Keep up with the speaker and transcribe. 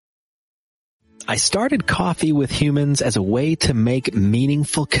I started Coffee with Humans as a way to make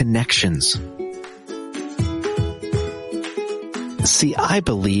meaningful connections. See, I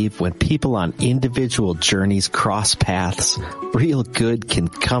believe when people on individual journeys cross paths, real good can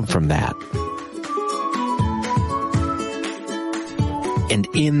come from that. And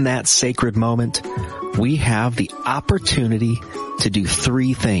in that sacred moment, we have the opportunity to do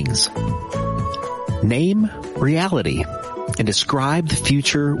three things. Name reality and describe the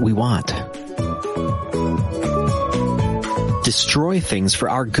future we want. Destroy things for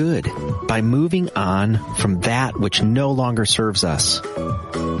our good by moving on from that which no longer serves us.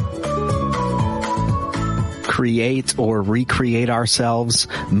 Create or recreate ourselves,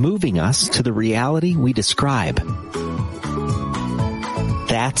 moving us to the reality we describe.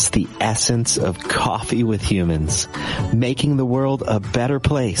 That's the essence of Coffee with Humans, making the world a better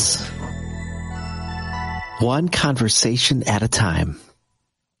place. One conversation at a time.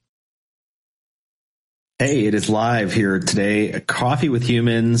 Hey, it is live here today. Coffee with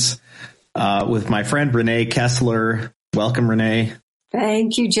Humans with my friend Renee Kessler. Welcome, Renee.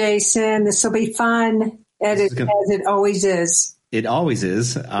 Thank you, Jason. This will be fun, as it always is. It always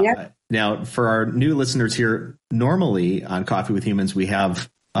is. Yep. Now, for our new listeners here, normally on Coffee with Humans, we have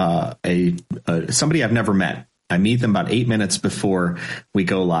somebody I've never met. I meet them about 8 minutes before we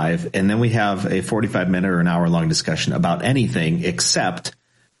go live, and then we have a 45-minute or an hour-long discussion about anything except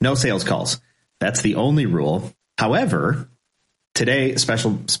no sales calls. That's the only rule. However, today,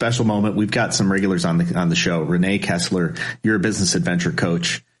 special moment. We've got some regulars on the show. Renee Kessler, you're a business adventure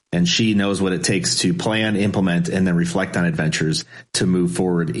coach, and she knows what it takes to plan, implement, and then reflect on adventures to move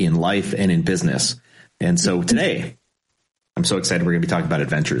forward in life and in business. And so today, I'm so excited we're going to be talking about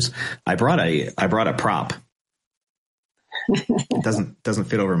adventures. I brought a prop. It doesn't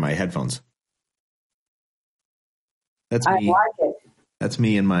fit over my headphones. That's me. I like it. That's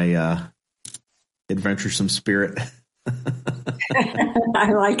me in my adventuresome spirit.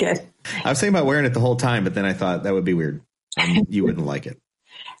 I like it. I was thinking about wearing it the whole time, but then I thought that would be weird. And you wouldn't like it.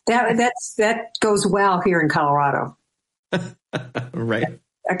 That goes well here in Colorado. Right.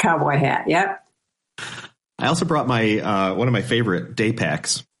 A cowboy hat. Yep. I also brought my one of my favorite day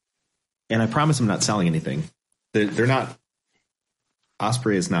packs, and I promise I'm not selling anything. They're not.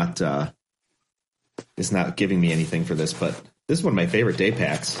 Osprey is not giving me anything for this, but this is one of my favorite day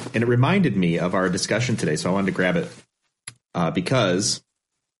packs, and it reminded me of our discussion today, so I wanted to grab it because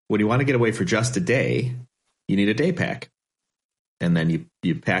when you want to get away for just a day, you need a day pack, and then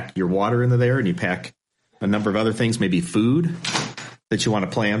you pack your water into there, and you pack a number of other things, maybe food that you want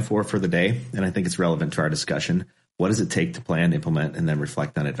to plan for the day, and I think it's relevant to our discussion. What does it take to plan, implement, and then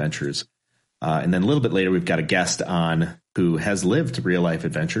reflect on adventures? And then a little bit later, we've got a guest on who has lived real-life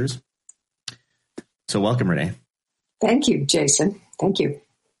adventures. So welcome, Renee. Thank you, Jason. Thank you.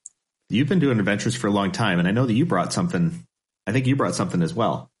 You've been doing adventures for a long time, and I know that you brought something. I think you brought something as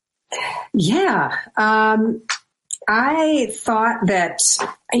well. Yeah. I thought that,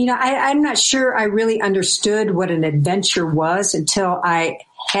 I'm not sure I really understood what an adventure was until I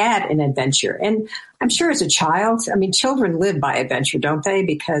had an adventure. And I'm sure as a child, children live by adventure, don't they?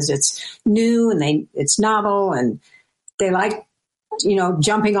 Because it's new and it's novel and they like,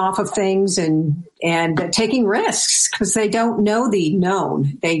 jumping off of things and taking risks because they don't know the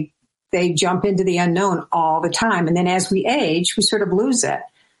known. They jump into the unknown all the time. And then as we age, we sort of lose it.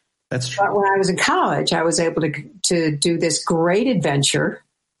 That's true. But when I was in college, I was able to do this great adventure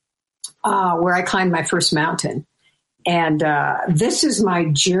where I climbed my first mountain. And this is my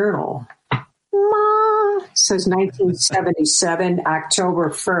journal. It says 1977, October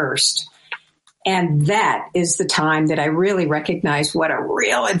 1st. And that is the time that I really recognized what a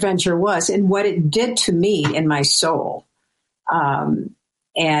real adventure was and what it did to me in my soul.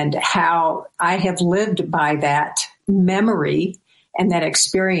 And how I have lived by that memory and that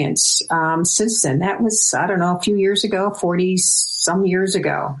experience since then. That was, I don't know, a few years ago, 40 some years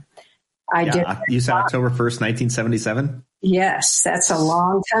ago. You said October 1st, 1977? Yes, that's a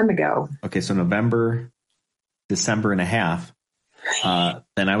long time ago. Okay, so November, December and a half,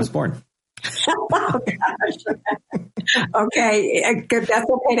 then I was born. Oh, gosh. Okay, that's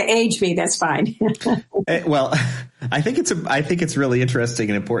okay to age me. That's fine. Well, I think it's really interesting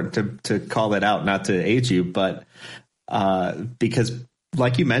and important to call that out, not to age you, but because,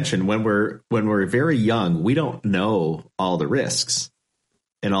 like you mentioned, when we're very young, we don't know all the risks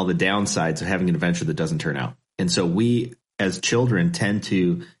and all the downsides of having an adventure that doesn't turn out, and so we, as children, tend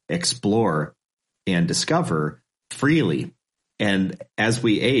to explore and discover freely. And as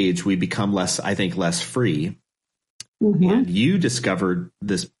we age, we become less free. Mm-hmm. And you discovered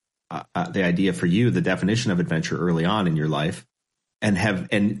this, the idea for you, the definition of adventure early on in your life. and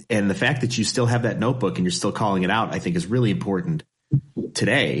the fact that you still have that notebook and you're still calling it out, I think is really important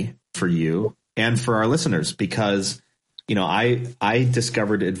today for you and for our listeners, because, you know, I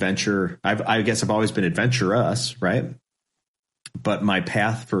discovered adventure. I guess I've always been adventurous, right? But my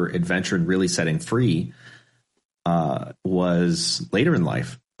path for adventure and really setting free was later in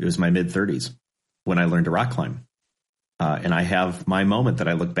life. It was my mid-30s when I learned to rock climb. And I have my moment that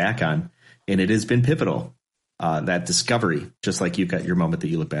I look back on, and it has been pivotal, that discovery, just like you've got your moment that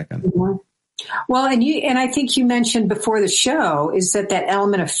you look back on. Mm-hmm. Well, and I think you mentioned before the show is that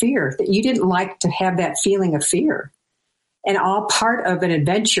element of fear, that you didn't like to have that feeling of fear. And all part of an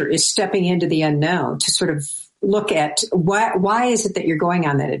adventure is stepping into the unknown to sort of look at why is it that you're going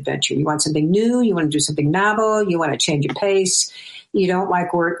on that adventure? You want something new. You want to do something novel. You want to change your pace. You don't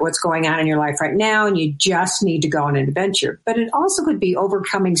like what's going on in your life right now, and you just need to go on an adventure. But it also could be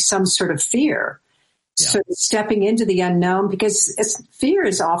overcoming some sort of fear, sort of stepping into the unknown, because fear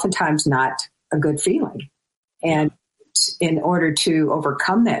is oftentimes not a good feeling. And in order to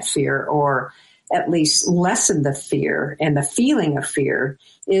overcome that fear, or at least lessen the fear and the feeling of fear,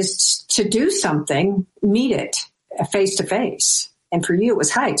 is to do something, meet it face to face. And for you, it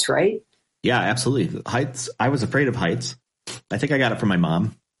was heights, right? Yeah, absolutely. Heights. I was afraid of heights. I think I got it from my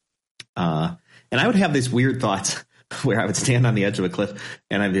mom. And I would have these weird thoughts where I would stand on the edge of a cliff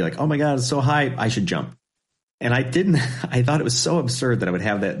and I'd be like, oh my God, it's so high, I should jump. And I didn't. I thought it was so absurd that I would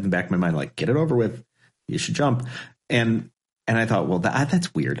have that in the back of my mind, like, get it over with, you should jump. And I thought, well,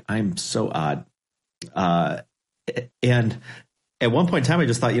 that's weird. I'm so odd. And at one point in time, I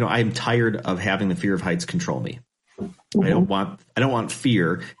just thought, you know, I'm tired of having the fear of heights control me. Mm-hmm. I don't want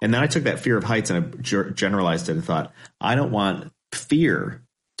fear. And then I took that fear of heights and I generalized it and thought, I don't want fear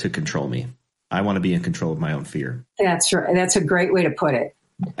to control me. I want to be in control of my own fear. That's right. That's a great way to put it.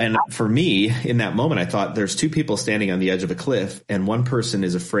 And for me, in that moment, I thought, there's two people standing on the edge of a cliff and one person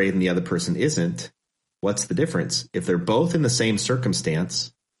is afraid and the other person isn't. What's the difference? If they're both in the same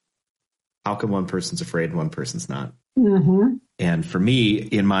circumstance, how come one person's afraid and one person's not? Mm-hmm. And for me,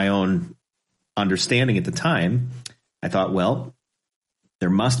 in my own understanding at the time, I thought, well, there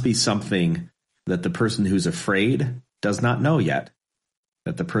must be something that the person who's afraid does not know yet,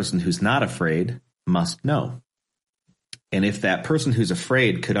 that the person who's not afraid must know. And if that person who's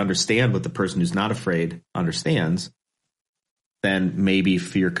afraid could understand what the person who's not afraid understands, then maybe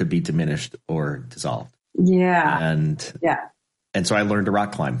fear could be diminished or dissolved. Yeah. And so I learned to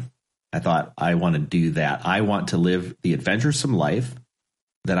rock climb. I thought, I want to do that. I want to live the adventuresome life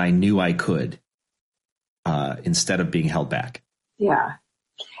that I knew I could, instead of being held back. Yeah.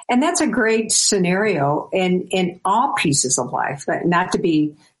 And that's a great scenario in all pieces of life, not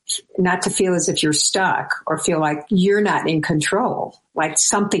to feel as if you're stuck or feel like you're not in control, like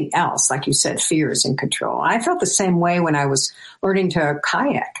something else, like you said, fear is in control. I felt the same way when I was learning to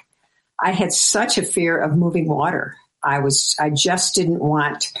kayak. I had such a fear of moving water. I just didn't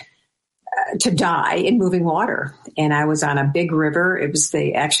want to die in moving water. And I was on a big river. It was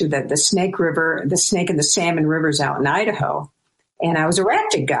the Snake River, the Snake and the Salmon rivers out in Idaho. And I was a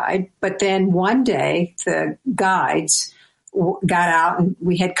rafting guide. But then one day the guides got out and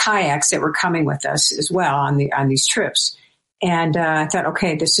we had kayaks that were coming with us as well on these trips. And I thought,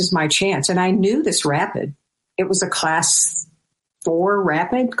 okay, this is my chance. And I knew this rapid. It was a class 4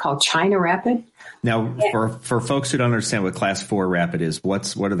 rapid called China Rapid. Now, for folks who don't understand what class 4 rapid is,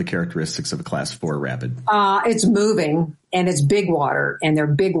 what are the characteristics of a class 4 rapid? It's moving and it's big water and they're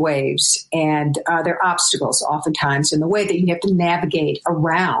big waves and there are obstacles oftentimes in the way that you have to navigate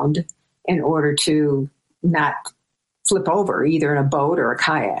around in order to not flip over either in a boat or a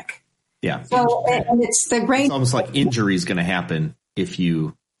kayak. Yeah. So, and it's the range. It's almost like injury is going to happen if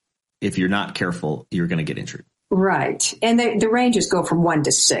you're not careful, you're going to get injured. Right. And the ranges go from 1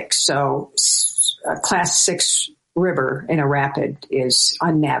 to 6. So a class 6 river in a rapid is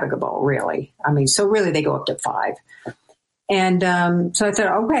unnavigable, really. I mean, so really they go up to 5. And so I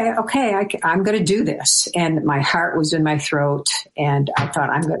thought, okay, I'm going to do this. And my heart was in my throat. And I thought,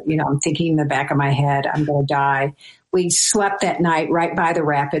 I'm thinking in the back of my head, I'm going to die. We slept that night right by the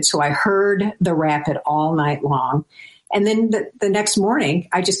rapid. So I heard the rapid all night long. And then the next morning,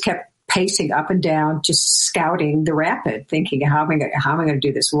 I just kept pacing up and down, just scouting the rapid, thinking, how am I going to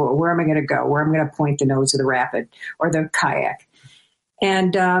do this? Where am I going to go? Where am I going to point the nose of the rapid or the kayak?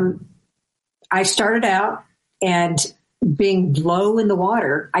 And I started out, and being low in the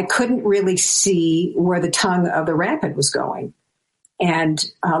water, I couldn't really see where the tongue of the rapid was going, and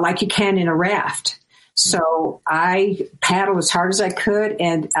like you can in a raft. So I paddled as hard as I could,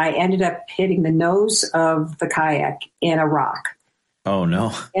 and I ended up hitting the nose of the kayak in a rock. Oh,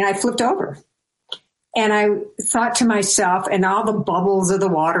 no. And I flipped over. And I thought to myself, and all the bubbles of the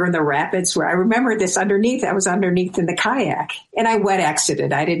water and the rapids, where I remember this underneath, I was underneath in the kayak, and I wet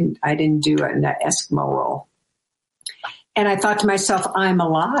exited. I didn't do an Eskimo roll. And I thought to myself, I'm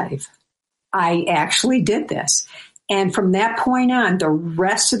alive. I actually did this. And from that point on, the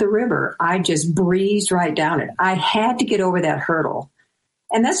rest of the river, I just breezed right down it. I had to get over that hurdle.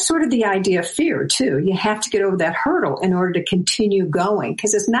 And that's sort of the idea of fear, too. You have to get over that hurdle in order to continue going,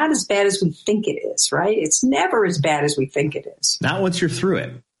 because it's not as bad as we think it is, right? It's never as bad as we think it is. Not once you're through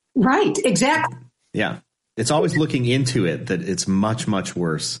it. Right, exactly. Yeah. It's always looking into it that it's much, much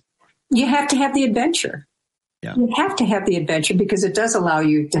worse. You have to have the adventure. Yeah. You have to have the adventure because it does allow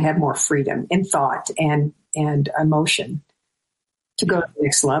you to have more freedom in thought and emotion to go to the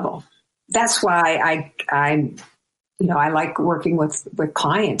next level. That's why I like working with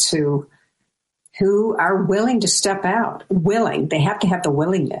clients who are willing to step out. They have to have the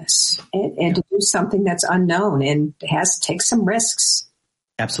willingness and to do something that's unknown and has to take some risks.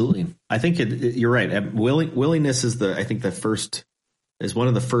 Absolutely. I think you're right. Willingness is is one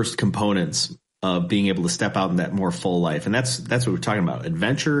of the first components of being able to step out in that more full life. And that's what we're talking about.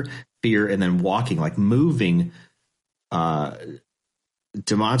 Adventure, fear, and then walking, like moving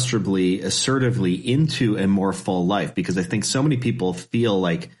demonstrably, assertively into a more full life. Because I think so many people feel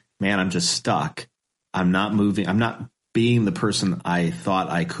like, man, I'm just stuck. I'm not moving. I'm not being the person I thought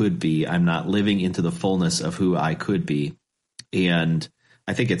I could be. I'm not living into the fullness of who I could be. And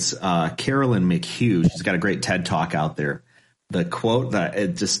I think it's Carolyn McHugh. She's got a great TED Talk out there. The quote that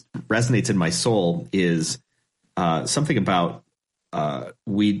it just resonates in my soul is something about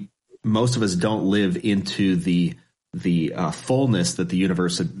most of us don't live into the fullness that the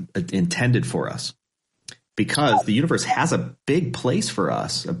universe intended for us, because the universe has a big place for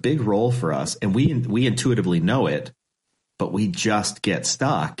us, a big role for us, and we intuitively know it, but we just get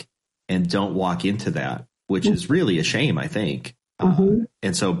stuck and don't walk into that, which is really a shame, I think. And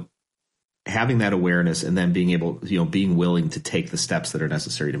so having that awareness and then being able, being willing to take the steps that are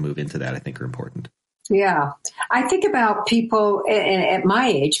necessary to move into that, I think are important. Yeah. I think about people at my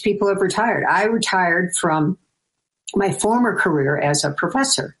age, people have retired. I retired from my former career as a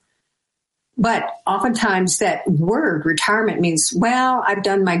professor. But oftentimes that word retirement means, well, I've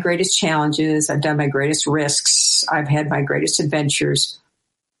done my greatest challenges. I've done my greatest risks. I've had my greatest adventures.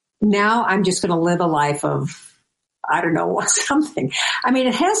 Now I'm just going to live a life of, I don't know, something. I mean,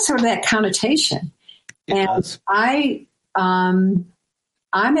 it has sort of that connotation. It does. I'm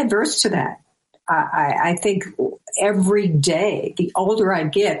adverse to that. I think every day, the older I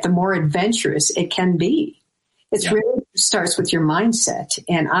get, the more adventurous it can be. It really starts with your mindset.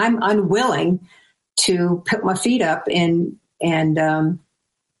 And I'm unwilling to put my feet up and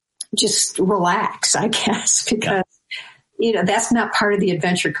just relax, I guess, because that's not part of the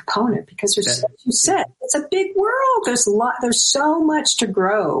adventure component, because as you said, it's a big world. There's so much to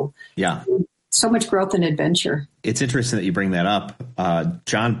grow. Yeah. So much growth and adventure. It's interesting that you bring that up.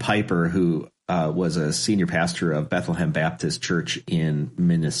 John Piper, who was a senior pastor of Bethlehem Baptist Church in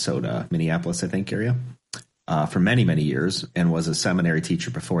Minneapolis, I think, area, for many, many years, and was a seminary teacher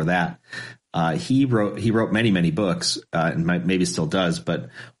before that. He wrote many, many books, and maybe still does. But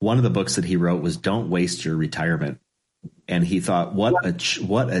one of the books that he wrote was "Don't Waste Your Retirement." And he thought, what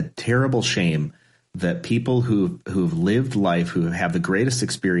a terrible shame that people who've lived life, who have the greatest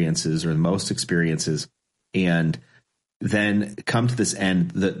experiences or the most experiences, and then come to this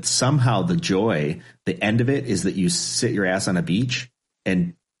end, that somehow the joy, the end of it is that you sit your ass on a beach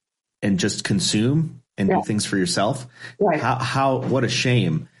and just consume and do things for yourself. Right. What a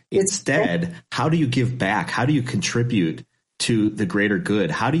shame. Instead, how do you give back? How do you contribute to the greater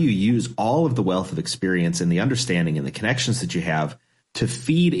good? How do you use all of the wealth of experience and the understanding and the connections that you have to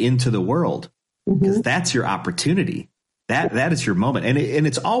feed into the world? Because that's your opportunity. That is your moment. And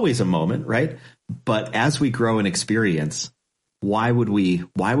it's always a moment, right? But as we grow in experience, why would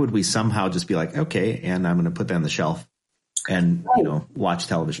we somehow just be like, okay, and I'm going to put that on the shelf and, watch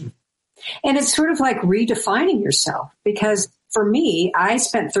television? And it's sort of like redefining yourself, because for me, I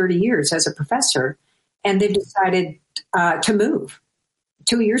spent 30 years as a professor, and they've decided to move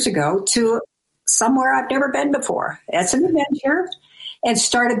 2 years ago to somewhere I've never been before. That's an adventure. And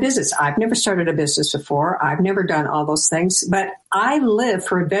start a business. I've never started a business before. I've never done all those things, but I live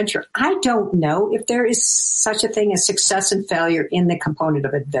for adventure. I don't know if there is such a thing as success and failure in the component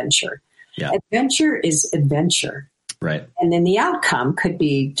of adventure. Yeah. Adventure is adventure. Right. And then the outcome could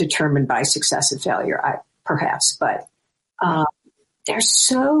be determined by success and failure, perhaps. But there's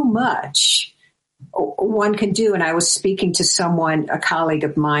so much one can do. And I was speaking to someone, a colleague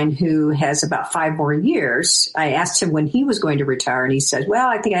of mine who has about 5 more years. I asked him when he was going to retire, and he said, well,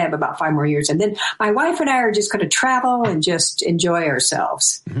 I think I have about 5 more years. And then my wife and I are just going to travel and just enjoy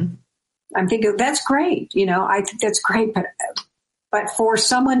ourselves. Mm-hmm. I'm thinking, that's great. I think that's great. But for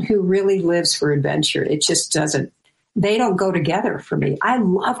someone who really lives for adventure, it just doesn't. They don't go together for me. I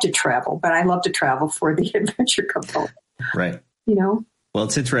love to travel, but I love to travel for the adventure component. Right. Well,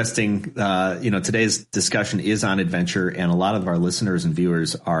 it's interesting. Today's discussion is on adventure, and a lot of our listeners and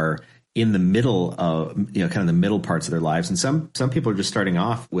viewers are in the middle of, kind of the middle parts of their lives. And some people are just starting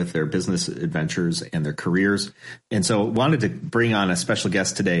off with their business adventures and their careers. And so wanted to bring on a special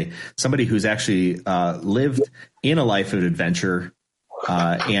guest today, somebody who's actually lived in a life of adventure,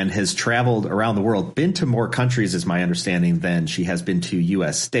 and has traveled around the world, been to more countries, is my understanding, than she has been to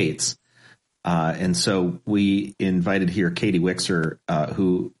U.S. states. And so we invited here Katie Wickser,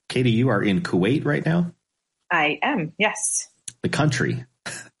 Katie, you are in Kuwait right now? I am, yes. The country.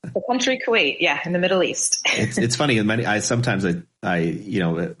 The country Kuwait, yeah, in the Middle East. It's funny. Sometimes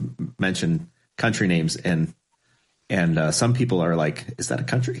I mention country names, and some people are like, "Is that a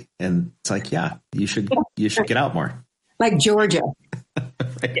country?" And it's like, yeah, you should get out more. Like Georgia.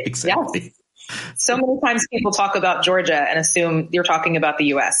 Right, exactly. Yes. So many times people talk about Georgia and assume you're talking about the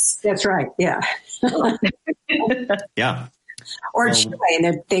U.S. That's right. Yeah. Yeah. Or Chile, and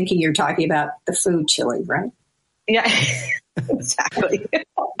they're thinking you're talking about the food Chile, right? Yeah, exactly.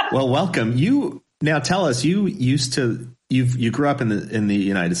 Well, welcome. You now tell us. You grew up in the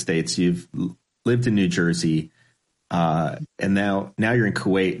United States. You've lived in New Jersey, and now you're in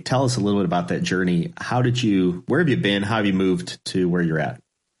Kuwait. Tell us a little bit about that journey. Where have you been? How have you moved to where you're at?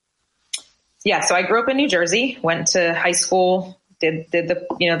 Yeah, so I grew up in New Jersey, went to high school, did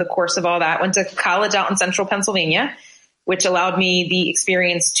the course of all that, went to college out in central Pennsylvania, which allowed me the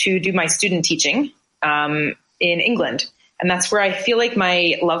experience to do my student teaching in England. And that's where I feel like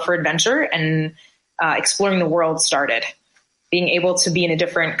my love for adventure and exploring the world started. Being able to be in a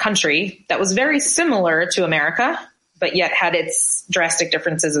different country that was very similar to America, but yet had its drastic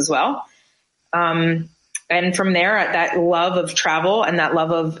differences as well. And from there, that love of travel and that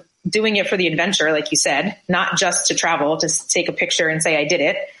love of doing it for the adventure, like you said, not just to travel, to take a picture and say I did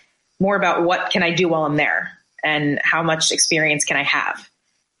it, more about what can I do while I'm there and how much experience can I have.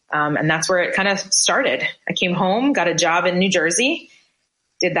 And that's where it kind of started. I came home, got a job in New Jersey,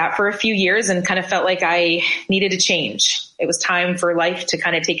 did that for a few years, and kind of felt like I needed a change. It was time for life to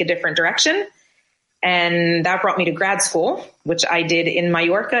kind of take a different direction. And that brought me to grad school, which I did in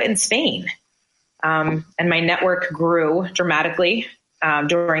Mallorca in Spain. And my network grew dramatically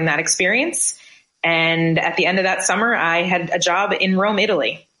during that experience. And at the end of that summer, I had a job in Rome,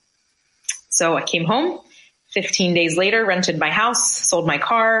 Italy. So I came home, 15 days later, rented my house, sold my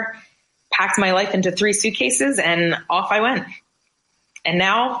car, packed my life into 3 suitcases, and off I went. And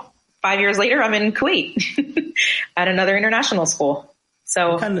now, 5 years later, I'm in Kuwait at another international school.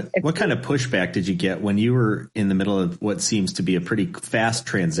 So what kind of pushback did you get when you were in the middle of what seems to be a pretty fast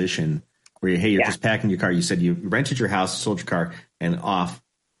transition where you're just packing your car? You said you rented your house, sold your car, and off.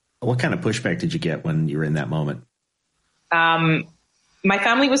 What kind of pushback did you get when you were in that moment? My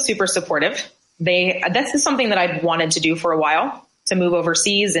family was super supportive. This is something that I'd wanted to do for a while, to move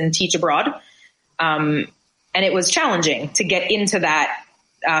overseas and teach abroad. And it was challenging to get into that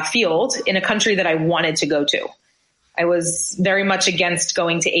field in a country that I wanted to go to. I was very much against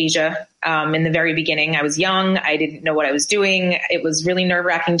going to Asia in the very beginning. I was young. I didn't know what I was doing. It was really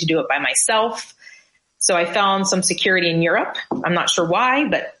nerve-wracking to do it by myself. So I found some security in Europe. I'm not sure why,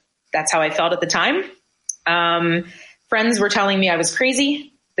 but that's how I felt at the time. Friends were telling me I was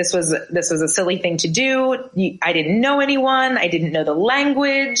crazy. This was a silly thing to do. I didn't know anyone. I didn't know the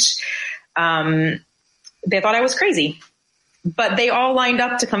language. They thought I was crazy. But they all lined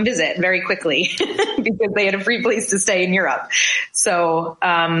up to come visit very quickly because they had a free place to stay in Europe. So,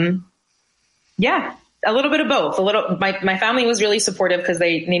 yeah, a little bit of both. My family was really supportive because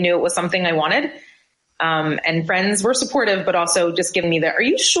they knew it was something I wanted. And friends were supportive, but also just giving me are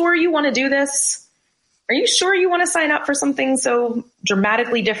you sure you want to do this? Are you sure you want to sign up for something so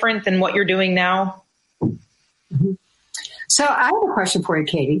dramatically different than what you're doing now? Mm-hmm. So I have a question for you,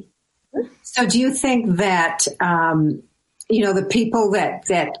 Katie. So do you think that, the people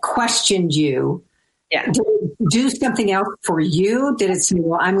that questioned you, did it do something else for you? Did it say,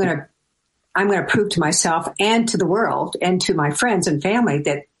 well, I'm going to prove to myself and to the world and to my friends and family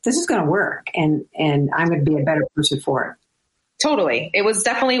that this is going to work and I'm going to be a better person for it? Totally. It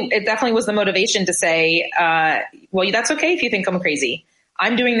definitely was the motivation to say, well, that's okay if you think I'm crazy.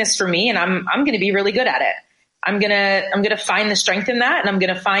 I'm doing this for me and I'm going to be really good at it. I'm going to find the strength in that, and I'm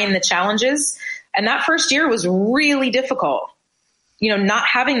going to find the challenges And that first year was really difficult. Not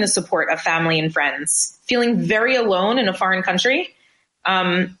having the support of family and friends, feeling very alone in a foreign country,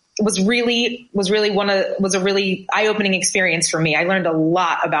 was a really eye-opening experience for me. I learned a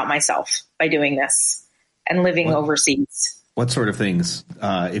lot about myself by doing this and living overseas. What sort of things,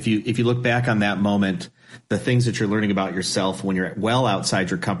 if you look back on that moment, the things that you're learning about yourself when you're well outside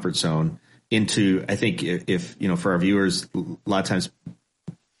your comfort zone into, I think if for our viewers, a lot of times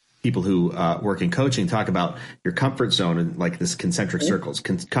people who work in coaching talk about your comfort zone and like this concentric circles,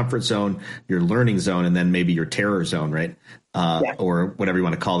 comfort zone, your learning zone, and then maybe your terror zone, right? Or whatever you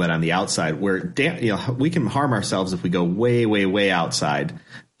want to call that on the outside, where we can harm ourselves if we go way, way, way outside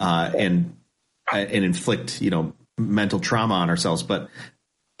and inflict mental trauma on ourselves. But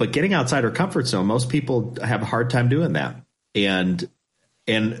getting outside our comfort zone, most people have a hard time doing that.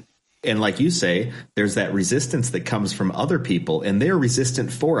 And like you say, there's that resistance that comes from other people, and they're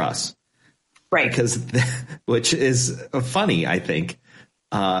resistant for us. Right. Which is funny, I think,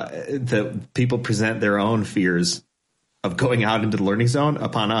 that people present their own fears of going out into the learning zone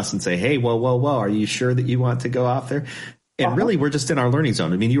upon us and say, hey, whoa, are you sure that you want to go out there? And really, we're just in our learning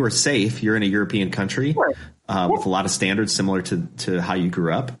zone. I mean, you are safe. You're in a European country with a lot of standards similar to how you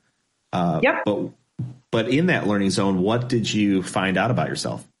grew up. But in that learning zone, what did you find out about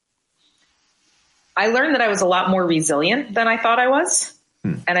yourself? I learned that I was a lot more resilient than I thought I was.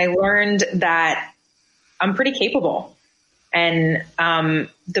 And I learned that I'm pretty capable. And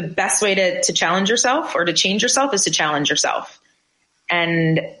the best way to challenge yourself or to change yourself is to challenge yourself.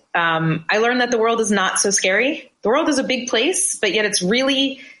 And I learned that the world is not so scary. The world is a big place, but yet it's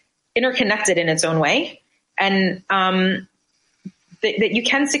really interconnected in its own way. And that you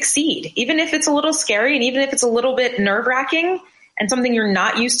can succeed, even if it's a little scary and even if it's a little bit nerve-wracking and something you're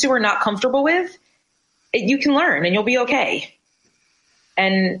not used to or not comfortable with. You can learn and you'll be okay.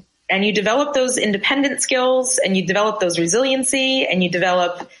 And you develop those independent skills and you develop those resiliency and you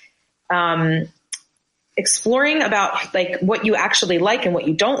develop exploring about like what you actually like and what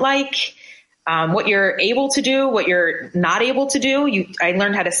you don't like, what you're able to do, what you're not able to do. I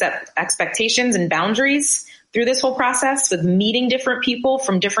learned how to set expectations and boundaries through this whole process with meeting different people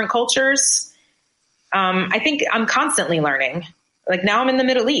from different cultures. I think I'm constantly learning. Like now I'm in the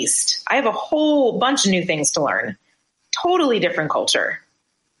Middle East. I have a whole bunch of new things to learn. Totally different culture,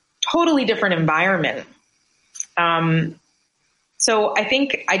 totally different environment. So I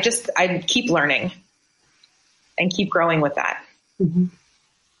think I keep learning and keep growing with that. Mm-hmm.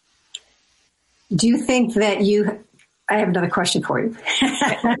 Do you think that I have another question for you.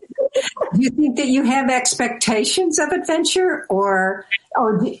 Do you think that you have expectations of adventure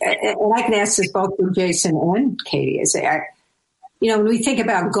and I can ask this both for Jason and Katie, when we think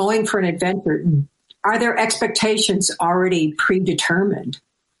about going for an adventure, are there expectations already predetermined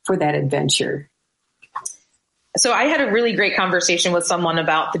for that adventure? So I had a really great conversation with someone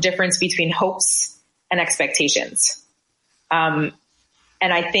about the difference between hopes and expectations. And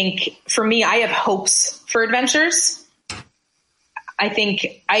I think for me, I have hopes for adventures. I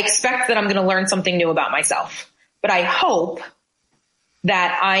think I expect that I'm going to learn something new about myself, but I hope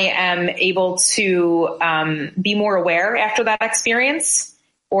that I am able to be more aware after that experience,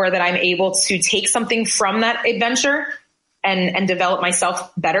 or that I'm able to take something from that adventure and develop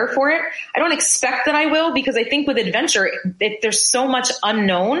myself better for it. I don't expect that I will, because I think with adventure, there's so much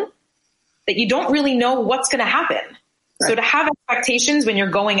unknown that you don't really know what's going to happen. Right. So to have expectations when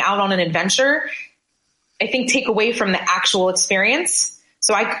you're going out on an adventure, I think take away from the actual experience.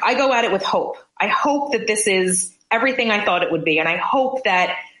 So I go at it with hope. I hope that this is everything I thought it would be. And I hope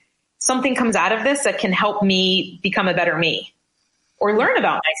that something comes out of this that can help me become a better me or learn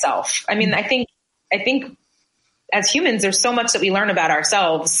about myself. I mean, I think as humans, there's so much that we learn about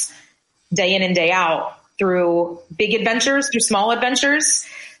ourselves day in and day out through big adventures, through small adventures.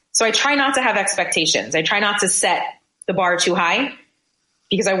 So I try not to have expectations. I try not to set the bar too high,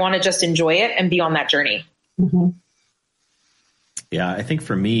 because I want to just enjoy it and be on that journey. Mm-hmm. Yeah, I think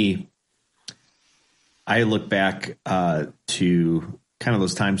for me, I look back to kind of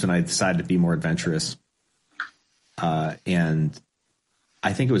those times when I decided to be more adventurous. And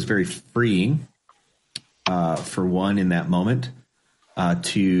I think it was very freeing, for one, in that moment,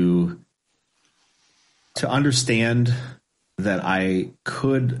 to understand that I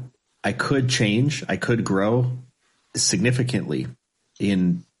could change, I could grow significantly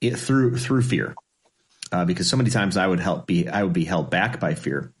through fear, because so many times I would be held back by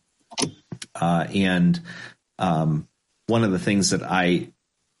fear. And one of the things that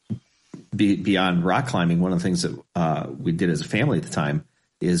beyond rock climbing, one of the things that we did as a family at the time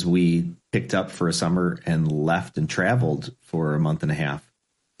is we picked up for a summer and left and traveled for a month and a half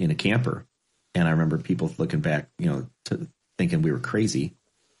in a camper. And I remember people looking back, to thinking we were crazy.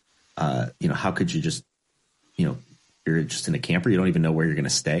 How could you just, you're just in a camper. You don't even know where you're going to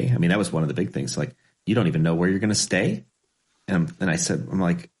stay. I mean, that was one of the big things. Like, you don't even know where you're going to stay. And I said, I'm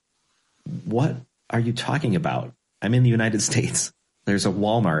like, what are you talking about? I'm in the United States. There's a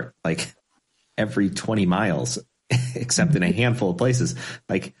Walmart like every 20 miles, except in a handful of places.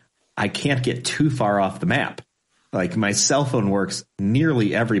 Like, I can't get too far off the map. Like, my cell phone works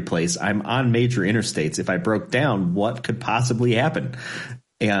nearly every place. I'm on major interstates. If I broke down, what could possibly happen?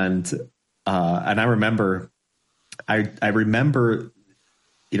 And I remember, back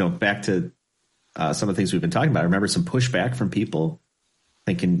to some of the things we've been talking about. I remember some pushback from people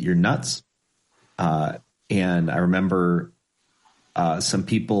thinking you're nuts. And I remember some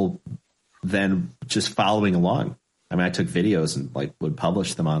people then just following along. I mean, I took videos and would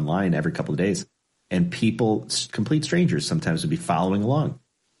publish them online every couple of days, and people, complete strangers, sometimes would be following along,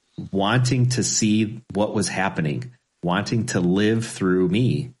 wanting to see what was happening, wanting to live through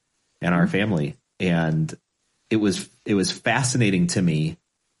me and our family. And it was fascinating to me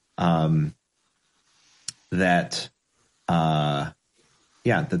that's the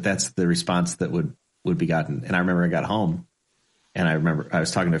response that would be gotten. And I remember I got home, and I remember I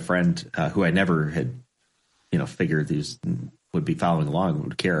was talking to a friend who I never had, figured these would be following along,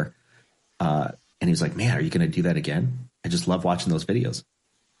 would care. And he was like, man, are you going to do that again? I just love watching those videos.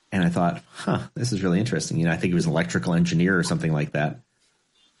 And I thought, this is really interesting. I think he was an electrical engineer or something like that.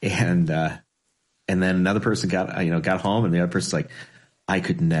 And then another person got home, and the other person's like, I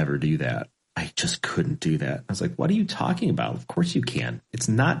could never do that. I just couldn't do that. I was like, what are you talking about? Of course you can. It's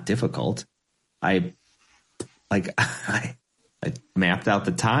not difficult. I mapped out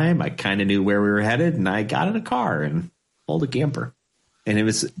the time. I kind of knew where we were headed, and I got in a car and pulled a camper. And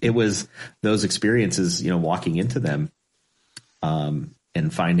it was those experiences, walking into them, and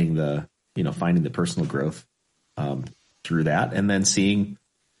finding the personal growth, through that. And then seeing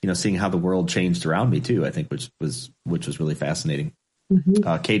how the world changed around me too, I think, which was really fascinating.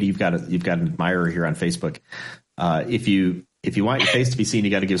 Mm-hmm. Katie, you've got an admirer here on Facebook. If you want your face to be seen,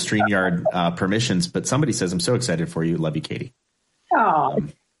 you got to give StreamYard permissions. But somebody says, I'm so excited for you. Love you, Katie. Oh.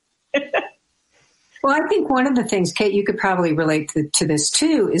 Well, I think one of the things, Kate, you could probably relate to this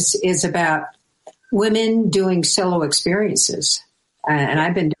too, is about women doing solo experiences. And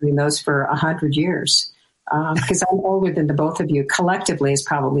I've been doing those for 100 years. Because I'm older than the both of you. Collectively, it's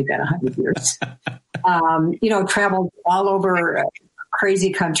probably been 100 years. Traveled all over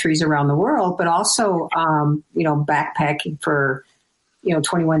crazy countries around the world, but also, backpacking for,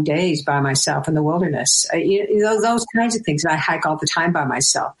 21 days by myself in the wilderness. Those kinds of things. I hike all the time by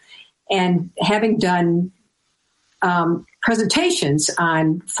myself. And having done presentations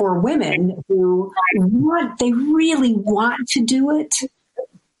for women who really want to do it,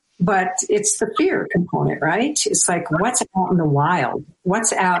 but it's the fear component, right? It's like, what's out in the wild?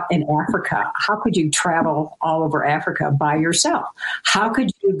 What's out in Africa? How could you travel all over Africa by yourself? How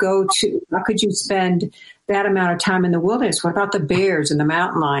could you spend that amount of time in the wilderness? What about the bears and the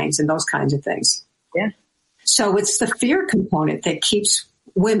mountain lions and those kinds of things? Yeah. So it's the fear component that keeps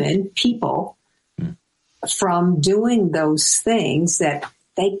people from doing those things that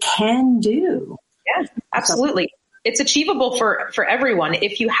they can do. Yeah, absolutely. It's achievable for everyone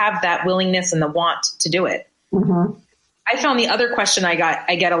if you have that willingness and the want to do it. Mm-hmm. I found the other question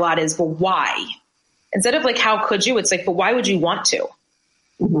I get a lot is, well, why? Instead of how could you? It's like, but why would you want to?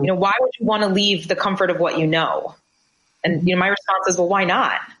 Mm-hmm. Why would you want to leave the comfort of what you know? And my response is, well, why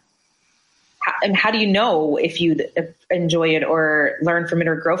not? And how do you know if you'd enjoy it or learn from it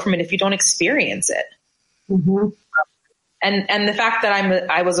or grow from it if you don't experience it? Mm-hmm. And the fact that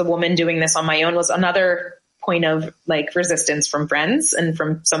I was a woman doing this on my own was another point of resistance from friends and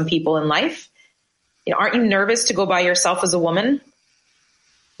from some people in life. Aren't you nervous to go by yourself as a woman?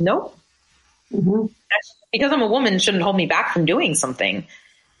 No. Mm-hmm. Because I'm a woman shouldn't hold me back from doing something,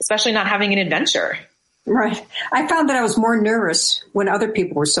 especially not having an adventure. Right. I found that I was more nervous when other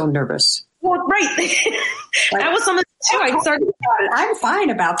people were so nervous. Well, right. That was something too. I'm fine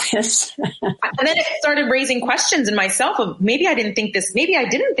about this. And then it started raising questions in myself of maybe I didn't think it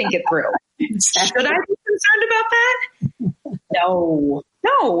through. Should I be concerned about that?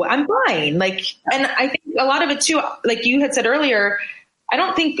 No, I'm fine. And I think a lot of it too, like you had said earlier, I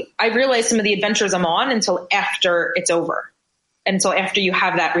don't think I realized some of the adventures I'm on until after it's over. Until after you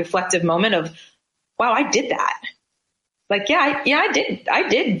have that reflective moment of, wow, I did that. I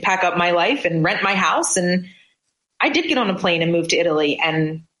did pack up my life and rent my house, and I did get on a plane and move to Italy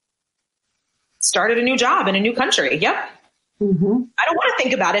and started a new job in a new country. Yep. Mm-hmm. I don't want to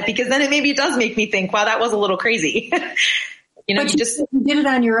think about it because then it does make me think, wow, that was a little crazy. You did it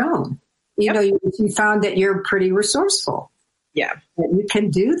on your own. you found that you're pretty resourceful. Yeah. You can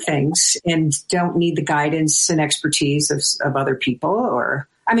do things and don't need the guidance and expertise of other people, or,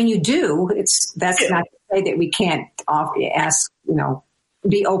 I mean, you do. That's not to say that we can't ask,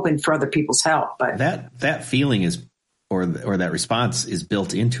 be open for other people's help, but that feeling is, or that response is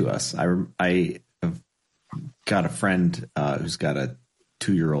built into us. I have got a friend who's got a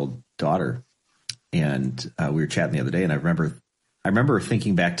 2-year-old daughter, and we were chatting the other day, and I remember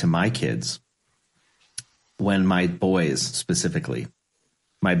thinking back to my kids. When my boys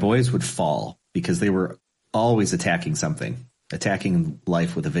would fall because they were always attacking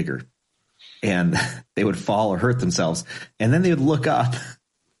life with a vigor, and they would fall or hurt themselves. And then they would look up,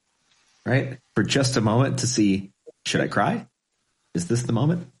 right, for just a moment to see, should I cry? Is this the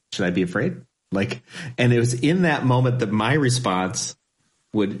moment? Should I be afraid? And it was in that moment that my response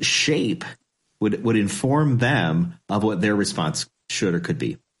would inform them of what their response should or could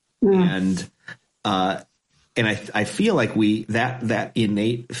be. And I feel like that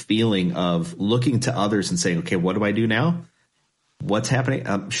innate feeling of looking to others and saying, okay, what do I do now? What's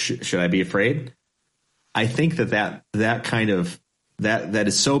happening? Should I be afraid? I think that kind of, that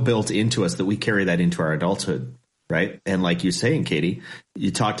is so built into us that we carry that into our adulthood. Right. And like you're saying, Katie,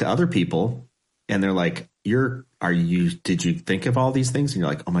 you talk to other people and they're like, did you think of all these things? And you're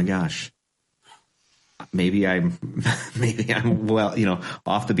like, oh my gosh, maybe I'm well,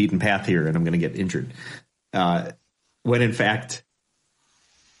 off the beaten path here and I'm going to get injured. When in fact,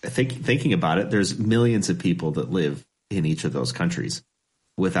 thinking about it, there's millions of people that live in each of those countries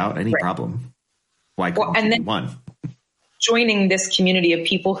without any problem. Why couldn't you one? Joining this community of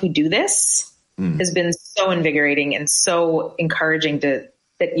people who do this has been so invigorating and so encouraging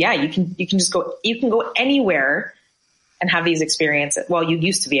you can just go, you can go anywhere and have these experiences. Well, you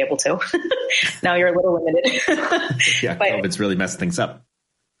used to be able to. Now you're a little limited. Yeah, but COVID's really messed things up.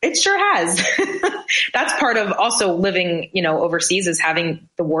 It sure has. That's part of also living, overseas, is having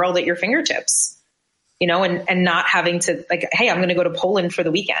the world at your fingertips, and not having to hey, I'm going to go to Poland for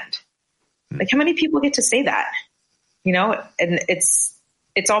the weekend. How many people get to say that, and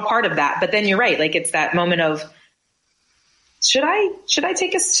it's all part of that. But then you're right. It's that moment of, should I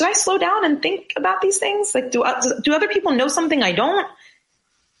slow down and think about these things? Do other people know something I don't,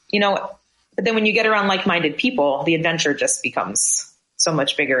 but then when you get around like-minded people, the adventure just becomes so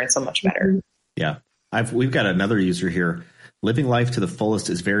much bigger and so much better. Yeah. We've got another user here. Living life to the fullest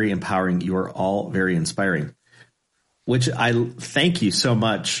is very empowering. You are all very inspiring, which I thank you so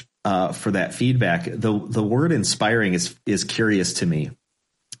much for that feedback. The word inspiring is curious to me.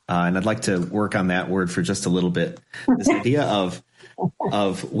 And I'd like to work on that word for just a little bit. This idea of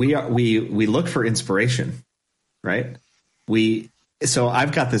we look for inspiration, right? So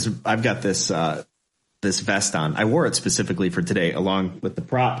I've got this vest on. I wore it specifically for today, along with the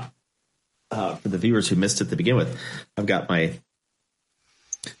prop. For the viewers who missed it to begin with, I've got my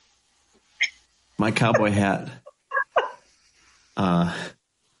cowboy hat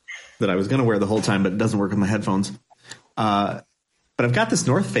that I was going to wear the whole time, but it doesn't work with my headphones. But I've got this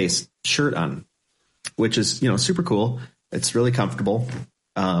North Face shirt on, which is, super cool. It's really comfortable.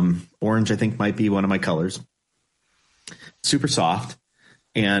 Orange, I think, might be one of my colors. Super soft.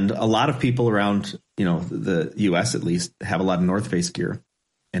 And a lot of people around, the U.S. at least, have a lot of North Face gear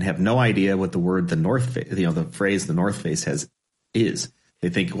and have no idea what the word the North Face, the phrase the North Face is. They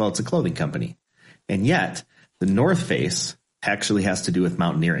think, well, it's a clothing company. And yet the North Face actually has to do with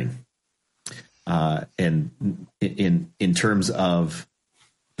mountaineering. And in terms of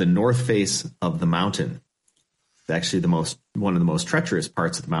the north face of the mountain, it's actually one of the most treacherous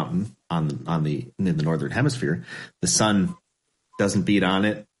parts of the mountain in the northern hemisphere. The sun doesn't beat on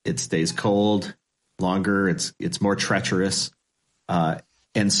it; it stays cold longer. It's more treacherous,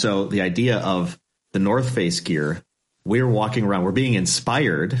 and so the idea of the North Face gear, we're walking around, we're being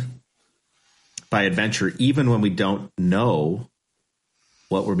inspired by adventure, even when we don't know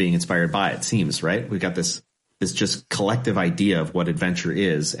what we're being inspired by, it seems, right? We've got this just collective idea of what adventure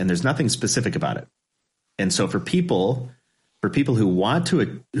is, and there's nothing specific about it. And so for people who want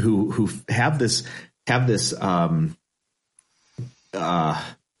to, who have this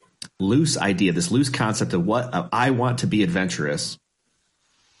loose idea, this loose concept of what I want to be adventurous,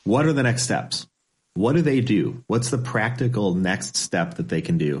 what are the next steps? What do they do? What's the practical next step that they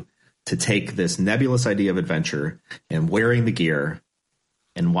can do to take this nebulous idea of adventure and wearing the gear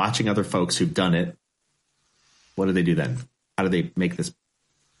and watching other folks who've done it? What do they do then? How do they make this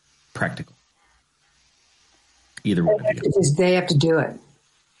practical? Either one of you. They have to do it.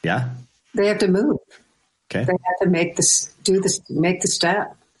 Yeah. They have to move. Okay. They have to make the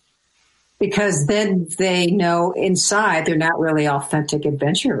step. Because then they know inside they're not really authentic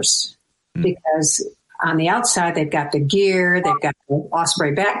adventurers. because on the outside, they've got the gear, they've got the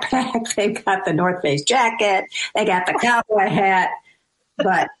Osprey backpack, they've got the North Face jacket, they got the cowboy hat.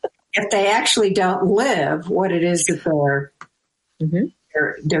 But if they actually don't live what it is that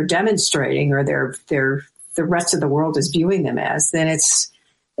they're demonstrating, or the rest of the world is viewing them as, then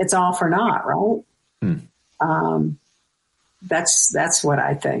it's all for naught, right? That's what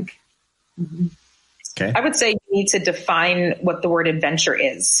I think. Okay. I would say you need to define what the word adventure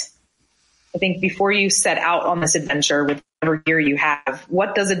is. I think before you set out on this adventure with whatever gear you have,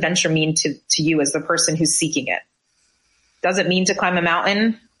 what does adventure mean to you as the person who's seeking it? Does it mean to climb a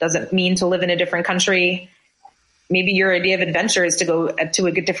mountain? Does it mean to live in a different country? Maybe your idea of adventure is to go to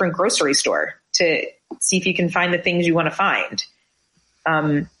a different grocery store to see if you can find the things you want to find.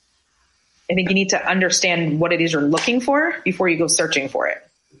 I think you need to understand what it is you're looking for before you go searching for it.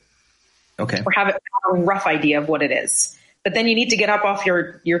 Okay. Or have a rough idea of what it is. But then you need to get up off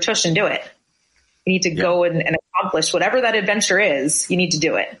your tush and do it. You need to go and accomplish whatever that adventure is. You need to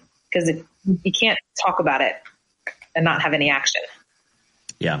do it, because you can't talk about it and not have any action.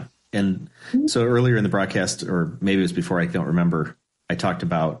 Yeah. And so earlier in the broadcast, or maybe it was before, I don't remember, I talked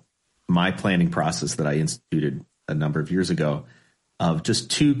about my planning process that I instituted a number of years ago, of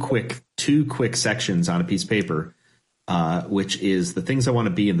just two quick sections on a piece of paper, which is the things I want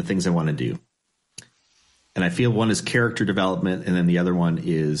to be and the things I want to do. And I feel one is character development, and then the other one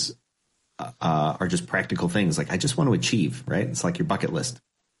is are just practical things like I just want to achieve, right? It's like your bucket list.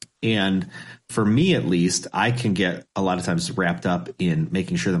 And for me, at least, I can get a lot of times wrapped up in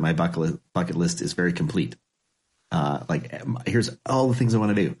making sure that my bucket list is very complete. Like here's all the things I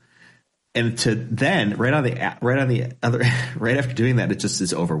want to do. And to then right after doing that, it just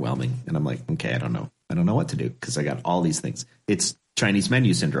is overwhelming. And I'm like, okay, I don't know what to do, because I got all these things. It's Chinese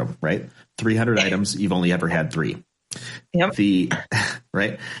menu syndrome, right? 300 items. You've only ever had 3. Yep.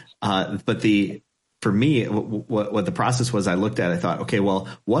 Right. For me, what the process was, I looked at, I thought, okay, well,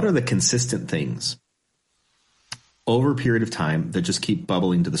 what are the consistent things over a period of time that just keep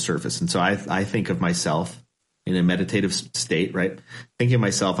bubbling to the surface? And so I think of myself in a meditative state, right? Thinking of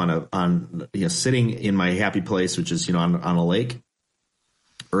myself on sitting in my happy place, which is, on a lake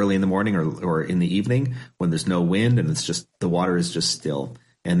early in the morning or in the evening when there's no wind and it's just, the water is just still.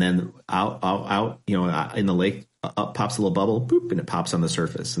 And then out, in the lake, up pops a little bubble, boop, and it pops on the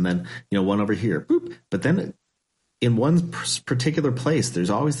surface. And then, one over here, boop. But then in one particular place,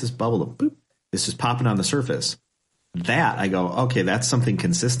 there's always this bubble of boop. It's just popping on the surface. That I go, okay, that's something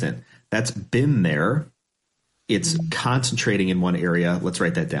consistent. That's been there. It's concentrating in one area. Let's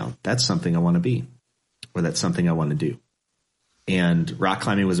write that down. That's something I want to be, or that's something I want to do. And rock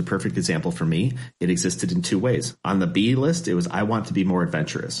climbing was a perfect example for me. It existed in 2 ways. On the B list, it was, I want to be more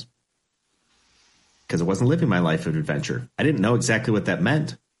adventurous, because I wasn't living my life of adventure. I didn't know exactly what that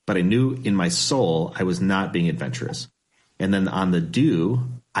meant, but I knew in my soul I was not being adventurous. And then on the do,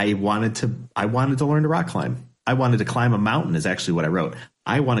 I wanted to learn to rock climb. I wanted to climb a mountain is actually what I wrote.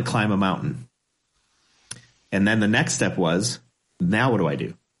 I want to climb a mountain. And then the next step was, now what do I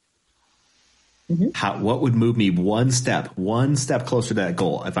do? What would move me one step closer to that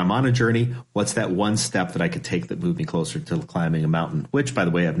goal? If I'm on a journey, what's that one step that I could take that moved me closer to climbing a mountain, which, by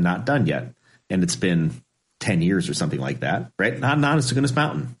the way, I've not done yet. And it's been 10 years or something like that, right? Not a Sagunas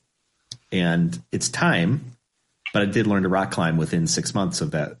mountain. And it's time, but I did learn to rock climb within 6 months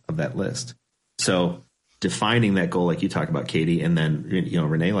of that list. So defining that goal, like you talk about, Katie, and then,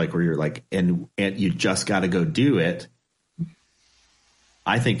 Renee, like where you're like, and you just got to go do it.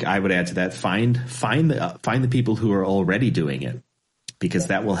 I think I would add to that, find the people who are already doing it, because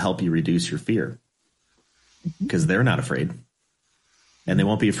that will help you reduce your fear, because they're not afraid, and they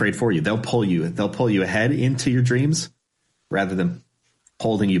won't be afraid for you. They'll pull you ahead into your dreams rather than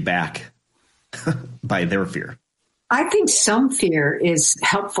holding you back by their fear. I think some fear is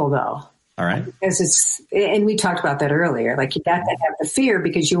helpful, though. All right. Because and we talked about that earlier, like you got to have the fear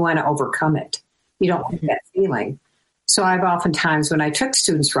because you want to overcome it. You don't want that feeling. So I've oftentimes, when I took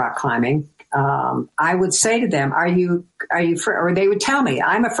students rock climbing, I would say to them, are you afraid? Or they would tell me,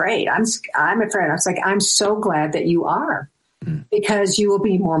 I'm afraid. I'm afraid. I was like, I'm so glad that you are, because you will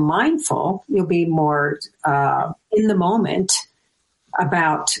be more mindful. You'll be more in the moment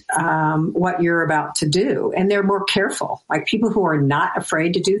about what you're about to do. And they're more careful. Like people who are not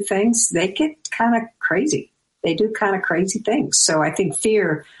afraid to do things, they get kind of crazy. They do kind of crazy things. So I think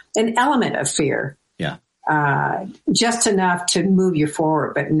fear, an element of fear. Yeah. Just enough to move you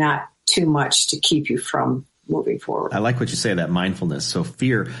forward, but not too much to keep you from moving forward. I like what you say, that mindfulness. So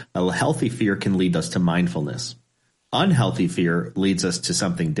fear, a healthy fear can lead us to mindfulness. Unhealthy fear leads us to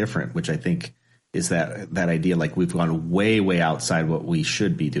something different, which I think is that idea, like we've gone way, way outside what we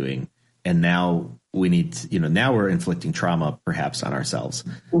should be doing. And now we need to, now we're inflicting trauma perhaps on ourselves,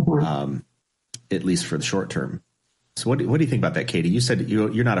 at least for the short term. So what do you think about that, Katie? You said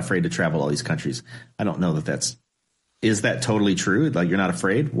you're not afraid to travel all these countries. I don't know is that totally true? Like, you're not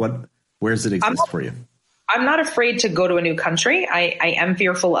afraid? Where does it exist for you? I'm not afraid to go to a new country. I am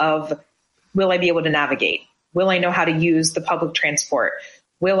fearful of, will I be able to navigate? Will I know how to use the public transport?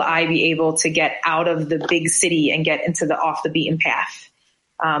 Will I be able to get out of the big city and get into the off the beaten path?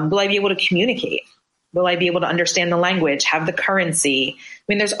 Will I be able to communicate? Will I be able to understand the language, have the currency? I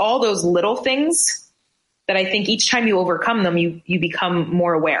mean, there's all those little things that I think each time you overcome them, you become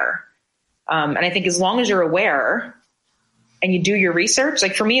more aware. And I think as long as you're aware and you do your research,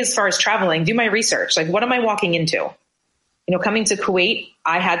 like for me, as far as traveling, do my research. Like, what am I walking into? Coming to Kuwait,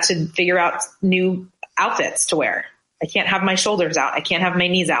 I had to figure out new outfits to wear. I can't have my shoulders out. I can't have my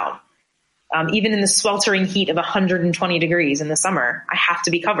knees out. Even in the sweltering heat of 120 degrees in the summer, I have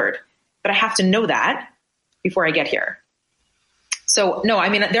to be covered, but I have to know that before I get here. So no, I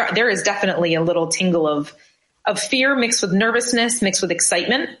mean, there is definitely a little tingle of fear mixed with nervousness, mixed with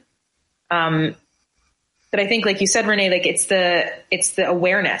excitement. But I think, like you said, Renee, like it's the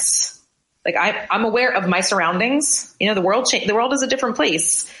awareness. Like I'm aware of my surroundings. The world is a different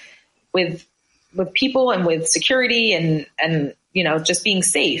place with people and with security and just being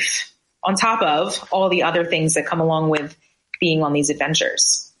safe, on top of all the other things that come along with being on these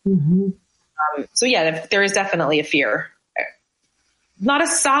adventures. Mm-hmm. So yeah, there is definitely a fear, not a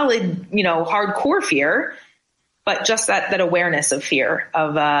solid, hardcore fear, but just that awareness of fear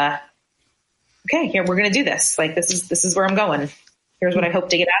of, okay, here, we're going to do this. Like, this is where I'm going. Here's what I hope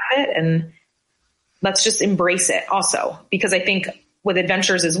to get out of it. And let's just embrace it also, because I think with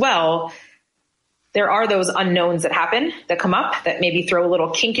adventures as well, there are those unknowns that happen, that come up, that maybe throw a little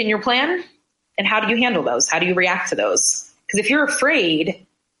kink in your plan. And how do you handle those? How do you react to those? Because if you're afraid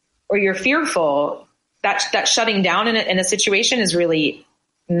or you're fearful, that shutting down in a situation is really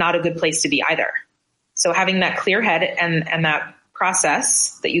not a good place to be either. So having that clear head and that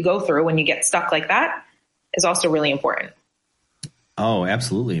process that you go through when you get stuck like that is also really important. Oh,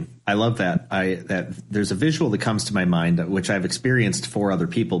 absolutely. I love that. That there's a visual that comes to my mind, which I've experienced for other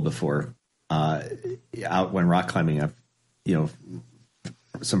people before. Out when rock climbing,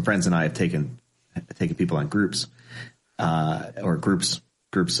 some friends and I have taken people on groups of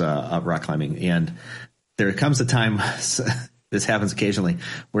rock climbing, and there comes a time, this happens occasionally,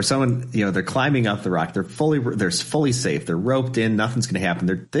 where someone, they're climbing up the rock, they're fully safe, they're roped in, nothing's going to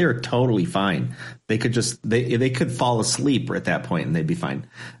happen, they're totally fine. They could they could fall asleep at that point and they'd be fine.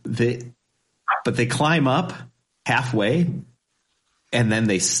 But they climb up halfway and then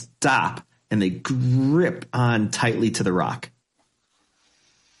they stop and they grip on tightly to the rock.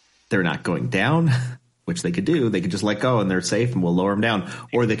 They're not going down, which they could do. They could just let go and they're safe and we'll lower them down.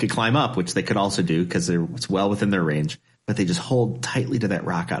 Or they could climb up, which they could also do because it's well within their range. But they just hold tightly to that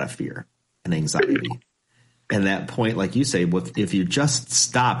rock out of fear and anxiety. And that point, like you say, if you just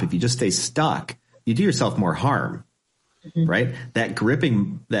stop, if you just stay stuck, you do yourself more harm, right? That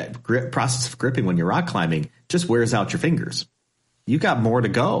process of gripping when you're rock climbing just wears out your fingers. You got more to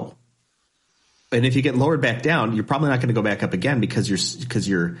go. And if you get lowered back down, you're probably not going to go back up again because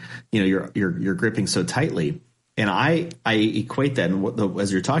you're gripping so tightly. And I equate that, and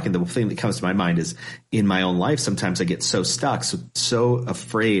as you're talking, the thing that comes to my mind is in my own life, sometimes I get so stuck, so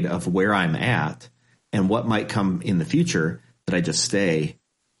afraid of where I'm at and what might come in the future that I just stay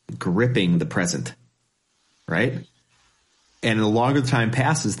gripping the present, right? And the longer the time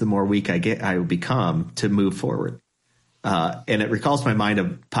passes, the more weak I become to move forward. And it recalls to my mind a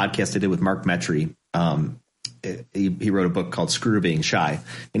podcast I did with Mark Metry. He wrote a book called Screw Being Shy,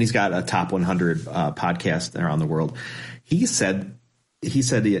 and he's got a top 100 podcast around the world. He said,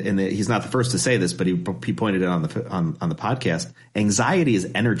 and he's not the first to say this, but he pointed it on the podcast. Anxiety is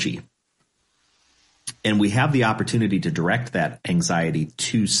energy, and we have the opportunity to direct that anxiety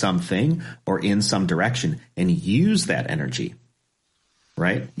to something or in some direction, and use that energy.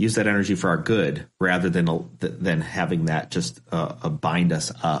 Right? Use that energy for our good rather than having that just bind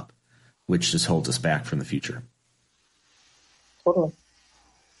us up, which just holds us back from the future. Totally.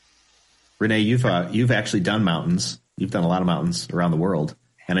 Renee, you've actually done mountains. You've done a lot of mountains around the world,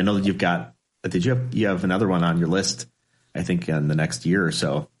 and I know that you've got. You have another one on your list? I think in the next year or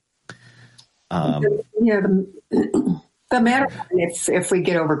so. The matter if we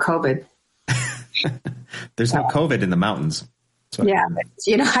get over COVID. There's no COVID in the mountains. So. Yeah,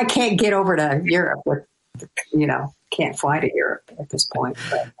 I can't get over to Europe can't fly to Europe at this point.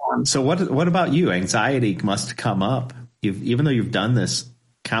 But, so what about you? Anxiety must come up. Even though you've done this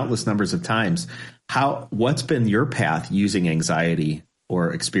countless numbers of times, what's been your path using anxiety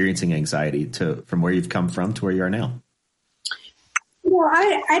or experiencing anxiety from where you've come from to where you are now? Well,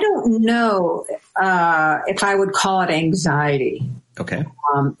 I don't know if I would call it anxiety. Okay.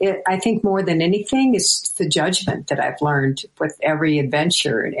 I think more than anything is the judgment that I've learned with every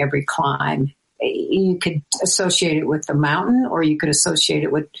adventure and every climb. You could associate it with the mountain, or you could associate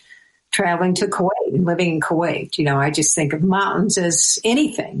it with traveling to Kuwait and living in Kuwait. I just think of mountains as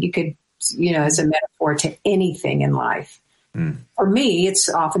anything. You could, as a metaphor to anything in life. For me, it's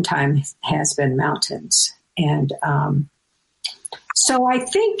oftentimes has been mountains. And so I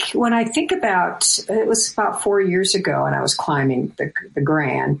think when I think about, it was about 4 years ago, and I was climbing the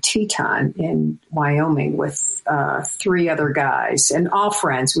Grand Teton in Wyoming with 3 other guys, and all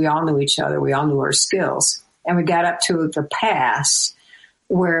friends. We all knew each other. We all knew our skills. And we got up to the pass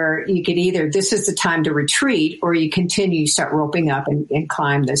where you could either, this is the time to retreat, or you continue, start roping up and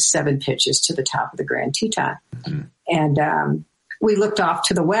climb the 7 pitches to the top of the Grand Teton. Mm-hmm. And we looked off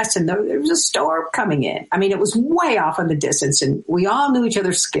to the west, and there was a storm coming in. I mean, it was way off in the distance, and we all knew each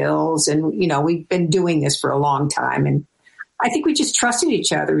other's skills, and, we've been doing this for a long time. And I think we just trusted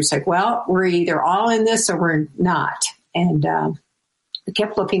each other. It's like, well, we're either all in this or we're not. And we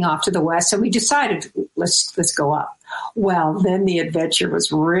kept looking off to the west, and we decided, let's go up. Well, then the adventure was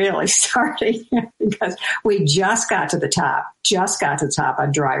really starting because we just got to the top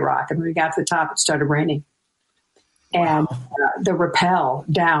on dry rock. And when we got to the top, it started raining. And the rappel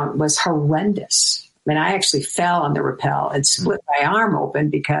down was horrendous. I mean, I actually fell on the rappel and split my arm open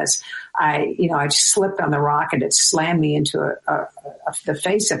because I just slipped on the rock, and it slammed me into the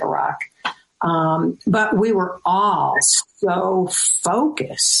face of a rock. But we were all so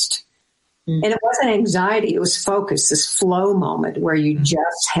focused. And it wasn't anxiety, it was focus, this flow moment where you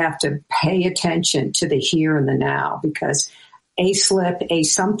just have to pay attention to the here and the now, because a slip, a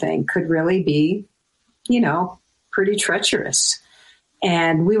something could really be, pretty treacherous.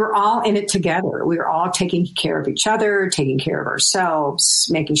 And we were all in it together. We were all taking care of each other, taking care of ourselves,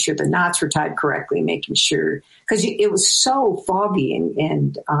 making sure the knots were tied correctly, making sure, because it was so foggy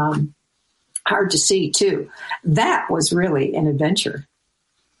and hard to see too. That was really an adventure.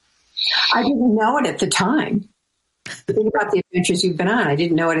 I didn't know it at the time. Think about the adventures you've been on. I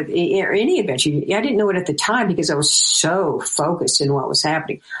didn't know it or any adventure. I didn't know it at the time because I was so focused in what was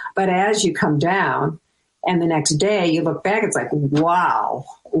happening. But as you come down and the next day you look back, it's like, wow,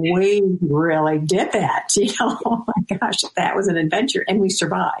 we really did that. Oh my gosh, that was an adventure, and we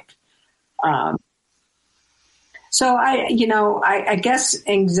survived. So I guess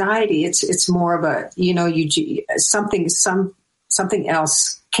anxiety, it's more of a, something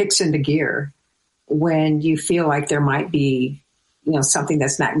else kicks into gear when you feel like there might be, something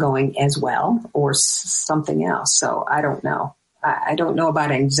that's not going as well, or something else. So I don't know. I don't know about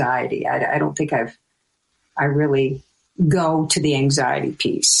anxiety. I don't think I really go to the anxiety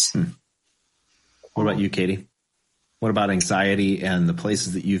piece. What about you, Katie? What about anxiety and the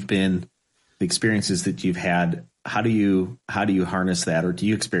places that you've been, the experiences that you've had? How do you harness that, or do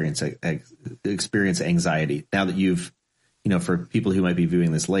you experience anxiety now that you've, for people who might be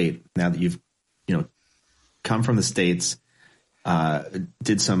viewing this late, now that you've, come from the States,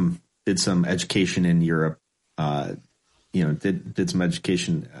 did some education in Europe, did some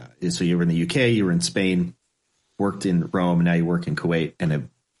education. So you were in the UK, you were in Spain, worked in Rome, and now you work in Kuwait, and have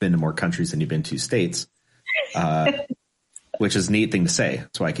been to more countries than you've been to states, which is a neat thing to say.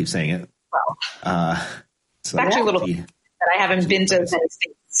 That's why I keep saying it. So actually a little that I haven't been to many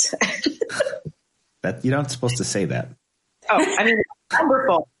states. That you're not supposed to say that. Oh, I mean,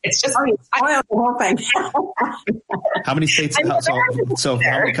 wonderful. It's just spoiled the whole thing. How many states? So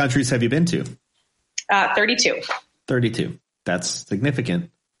how many countries have you been to? 32. 32. That's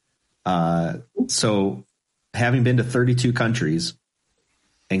significant. So having been to 32 countries,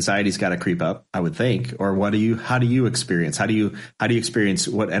 anxiety's got to creep up, I would think. Or how do you experience? How do you experience?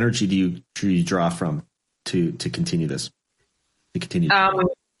 What energy do you draw from to continue this?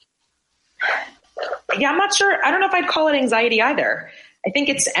 Yeah, I'm not sure. I don't know if I'd call it anxiety either. I think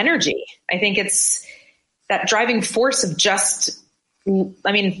it's energy. I think it's that driving force of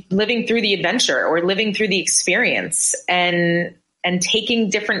living through the adventure or living through the experience and taking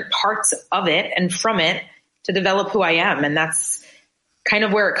different parts of it and from it to develop who I am. And that's kind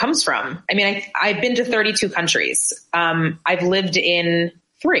of where it comes from. I mean, I've been to 32 countries. I've lived in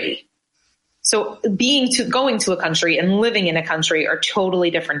 3. So going to a country and living in a country are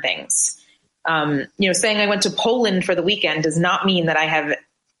totally different things. Saying I went to Poland for the weekend does not mean that I have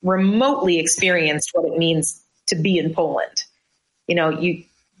remotely experienced what it means to be in Poland. You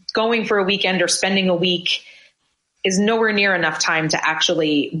going for a weekend or spending a week is nowhere near enough time to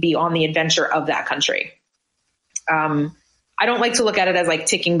actually be on the adventure of that country. I don't like to look at it as like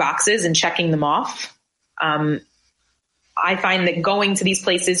ticking boxes and checking them off. I find that going to these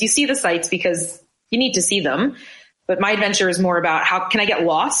places, you see the sights because you need to see them. But my adventure is more about how can I get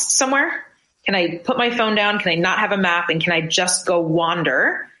lost somewhere? Can I put my phone down? Can I not have a map? And can I just go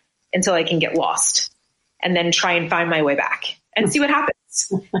wander until I can get lost and then try and find my way back and see what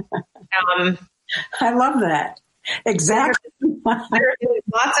happens? I love that. Exactly. There are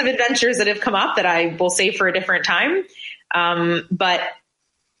lots of adventures that have come up that I will save for a different time. But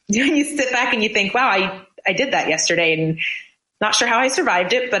when you sit back and you think, wow, I did that yesterday and not sure how I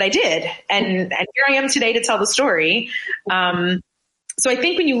survived it, but I did. And here I am today to tell the story. So I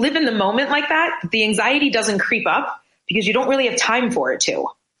think when you live in the moment like that, the anxiety doesn't creep up because you don't really have time for it to.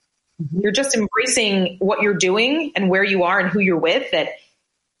 Mm-hmm. You're just embracing what you're doing and where you are and who you're with, that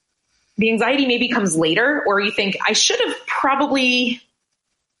the anxiety maybe comes later, or you think I should have probably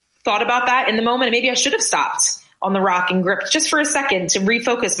thought about that in the moment. And maybe I should have stopped on the rock and gripped just for a second to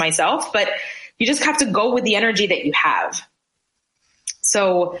refocus myself, but you just have to go with the energy that you have.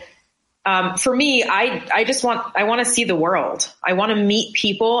 So, for me, I want to see the world. I want to meet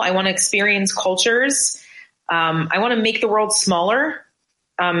people. I want to experience cultures. I want to make the world smaller.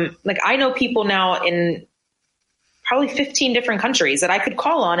 Like I know people now in probably 15 different countries that I could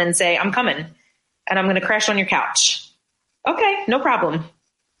call on and say, I'm coming and I'm going to crash on your couch. Okay, no problem.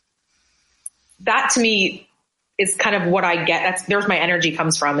 That to me is kind of what I get. There's my energy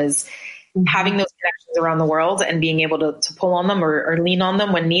comes from, is having those connections around the world and being able to pull on them or lean on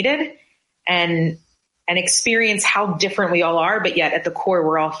them when needed, and experience how different we all are. But yet at the core,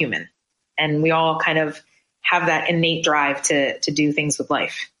 we're all human and we all kind of have that innate drive to do things with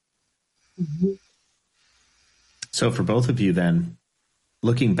life. Mm-hmm. So for both of you then,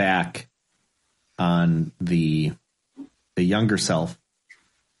 looking back on the younger self,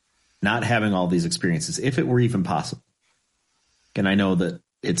 not having all these experiences, if it were even possible. And I know that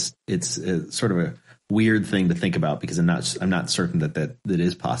it's sort of a weird thing to think about because I'm not certain that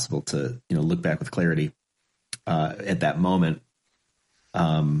is possible to, look back with clarity at that moment.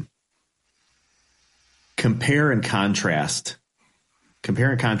 Compare and contrast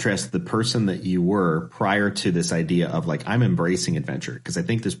the person that you were prior to this idea of like, I'm embracing adventure. Because I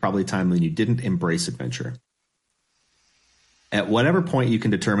think there's probably a time when you didn't embrace adventure. At whatever point you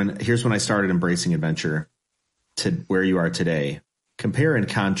can determine, here's when I started embracing adventure, to where you are today. Compare and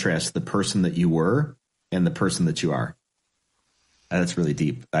contrast the person that you were and the person that you are. That's really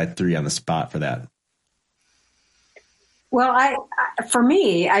deep. I threw you on the spot for that. Well, for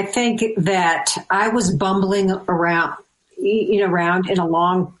me, I think that I was bumbling around and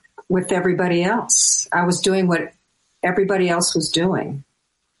along with everybody else. I was doing what everybody else was doing.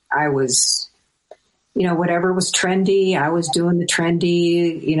 I was, whatever was trendy, I was doing the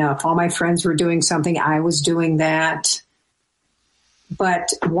trendy. If all my friends were doing something, I was doing that.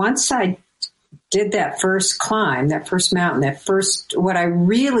 But once I did that first climb, that first mountain, what I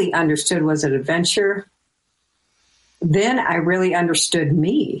really understood was an adventure. Then I really understood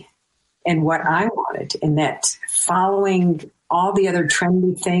me and what I wanted, and that following all the other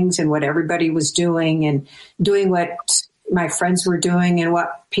trendy things and what everybody was doing and doing what my friends were doing and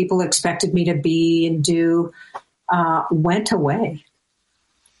what people expected me to be and do went away,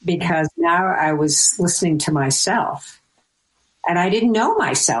 because now I was listening to myself. And I didn't know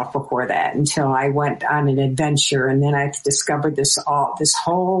myself before that until I went on an adventure, and then I discovered this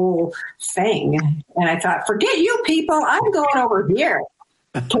whole thing. And I thought, forget you people, I'm going over here.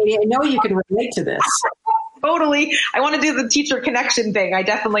 Katie, I know you can relate to this. Totally. I want to do the teacher connection thing. I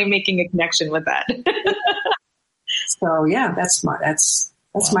definitely making a connection with that. So yeah, that's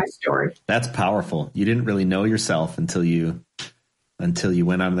my story. That's powerful. You didn't really know yourself until you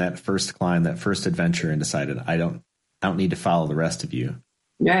went on that first climb, that first adventure, and decided, I don't need to follow the rest of you.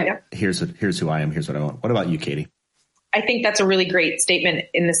 Yeah. Here's who I am. Here's what I want. What about you, Katie? I think that's a really great statement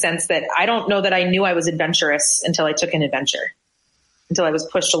in the sense that I don't know that I knew I was adventurous until I took an adventure, until I was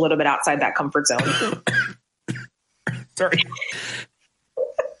pushed a little bit outside that comfort zone. Sorry.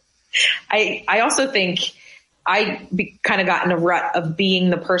 I also think I kind of got in a rut of being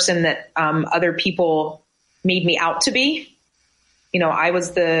the person that other people made me out to be. I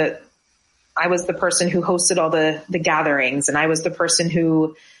was the person who hosted all the gatherings, and I was the person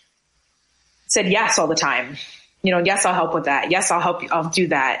who said yes all the time. Yes, I'll help with that. Yes, I'll help. I'll do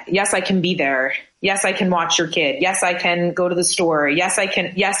that. Yes, I can be there. Yes, I can watch your kid. Yes, I can go to the store. Yes, I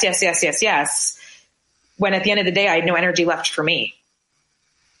can. Yes, yes, yes, yes, yes. When at the end of the day, I had no energy left for me.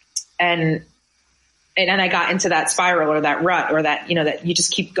 And then I got into that spiral or that rut, or that, that you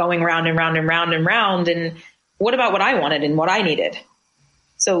just keep going round and round and round and round. And what about what I wanted and what I needed?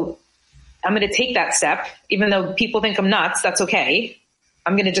 So I'm going to take that step, even though people think I'm nuts. That's okay.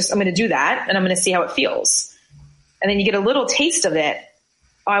 I'm going to do that, and I'm going to see how it feels. And then you get a little taste of it.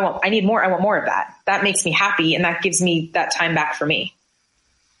 Oh, I need more. I want more of that. That makes me happy. And that gives me that time back for me.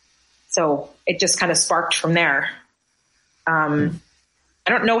 So it just kind of sparked from there. I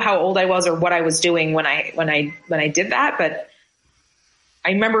don't know how old I was or what I was doing when I did that, but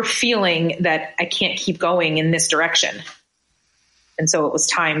I remember feeling that I can't keep going in this direction. And so it was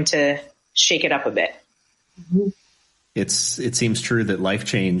time to shake it up a bit. It seems true that life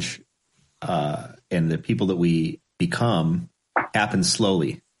change, and the people that we become happen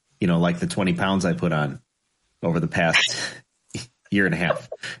slowly, like the 20 pounds I put on over the past year and a half,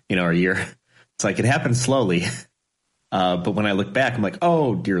 or a year. It's like it happened slowly. But when I look back, I'm like,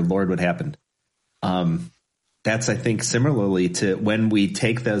 oh, dear Lord, what happened? That's, I think, similarly to when we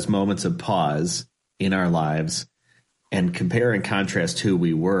take those moments of pause in our lives and compare and contrast who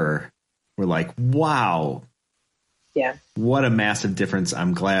we were. We're like, wow. Yeah. What a massive difference.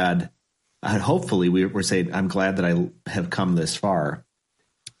 I'm glad. Hopefully we're saying, I'm glad that I have come this far.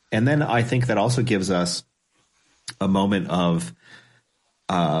 And then I think that also gives us a moment of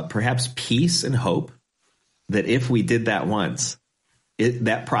perhaps peace and hope that if we did that once,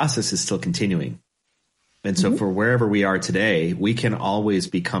 that process is still continuing. And so for wherever we are today, we can always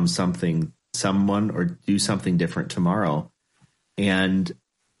become someone or do something different tomorrow. And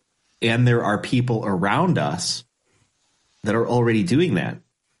there are people around us that are already doing that.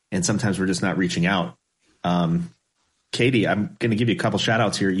 And sometimes we're just not reaching out. Katie, I'm going to give you a couple shout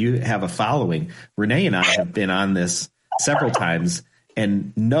outs here. You have a following. Renee and I have been on this several times,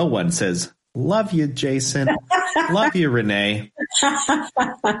 and no one says, love you, Jason. Love you, Renee.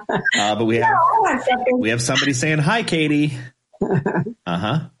 But we have somebody saying, hi, Katie.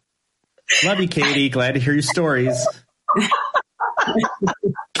 Love you, Katie. Glad to hear your stories.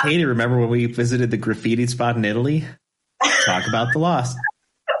 Katie, remember when we visited the graffiti spot in Italy? Talk about the loss.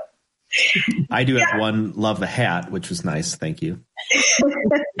 I do have one, love the hat, which was nice. Thank you.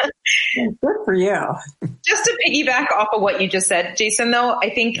 Good for you. Just to piggyback off of what you just said, Jason, though, I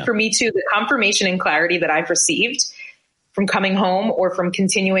think for me too, the confirmation and clarity that I've received from coming home or from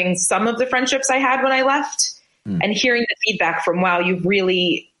continuing some of the friendships I had when I left and hearing the feedback from, wow, you've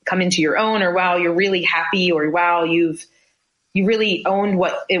really come into your own, or wow, you're really happy, or wow, you really owned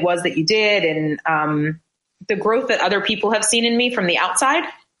what it was that you did. And the growth that other people have seen in me from the outside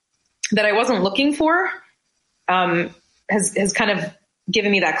that I wasn't looking for has kind of given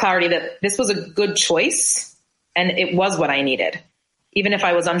me that clarity that this was a good choice and it was what I needed, even if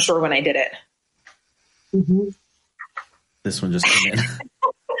I was unsure when I did it. Mm-hmm. This one just came in.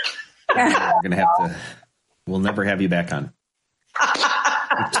 We're going to have to, we'll never have you back on.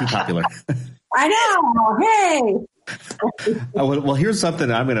 You're too popular. I know. Hey. Well, here's something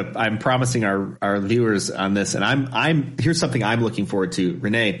I'm promising our viewers on this, and here's something I'm looking forward to.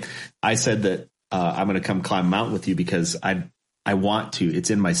 Renee, I said that I'm going to come climb a mountain with you because I want to.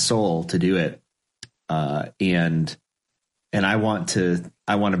 It's in my soul to do it, and I want to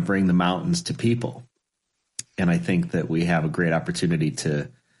bring the mountains to people, and I think that we have a great opportunity to,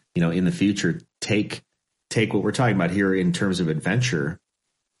 in the future, take what we're talking about here in terms of adventure,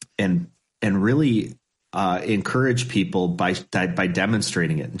 and really. Encourage people by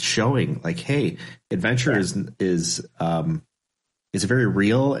demonstrating it and showing, like, hey, adventure is a very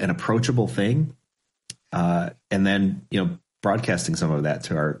real and approachable thing, and then broadcasting some of that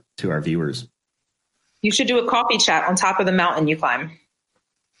to our viewers. You should do a coffee chat on top of the mountain you climb.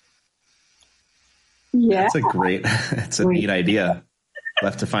 Yeah, it's a neat idea.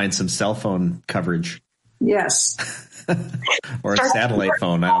 We'll have to find some cell phone coverage. Yes. Or a satellite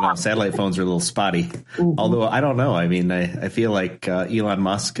phone. I don't know. Satellite phones are a little spotty. Mm-hmm. Although I don't know. I mean, I feel like Elon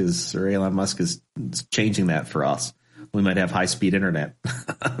Musk is changing that for us. We might have high speed internet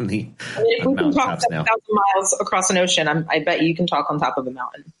on the if we can talk 7,000 miles across an ocean, I bet you can talk on top of a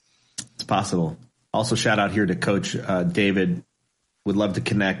mountain. It's possible. Also, shout out here to Coach David. Would love to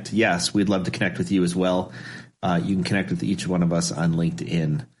connect. Yes, we'd love to connect with you as well. You can connect with each one of us on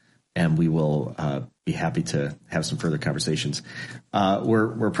LinkedIn, and we will be happy to have some further conversations.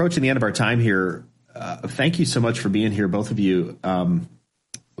 We're approaching the end of our time here. Thank you so much for being here, both of you.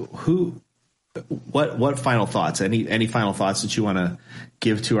 What final thoughts? Any final thoughts that you want to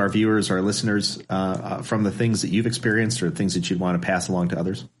give to our viewers, our listeners, from the things that you've experienced or things that you'd want to pass along to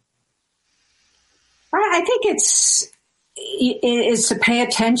others? I think it's to pay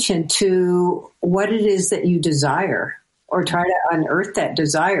attention to what it is that you desire, or try to unearth that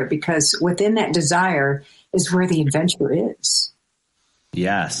desire, because within that desire is where the adventure is.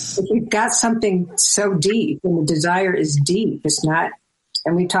 Yes. If you've got something so deep and the desire is deep, it's not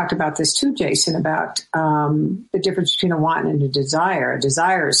and we talked about this too, Jason, about the difference between a want and a desire. A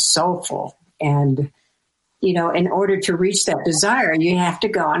desire is soulful. And, you know, in order to reach that desire, you have to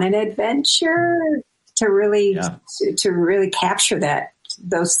go on an adventure to really, to really capture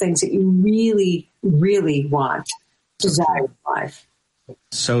those things that you really, really want, desire in life.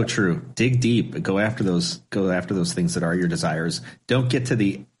 So true. Dig deep. Go after those things that are your desires. Don't get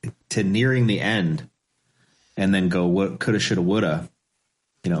to nearing the end and then go, what coulda, shoulda, woulda.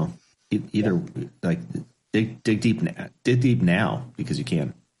 You know, either like dig deep now because you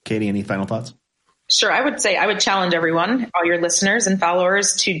can. Katie, any final thoughts? Sure. I would say I would challenge everyone, all your listeners and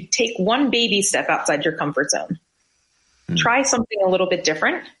followers, to take one baby step outside your comfort zone. Try something a little bit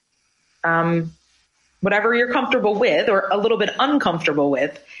different. Whatever you're comfortable with or a little bit uncomfortable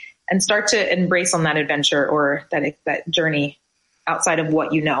with, and start to embrace on that adventure or that journey outside of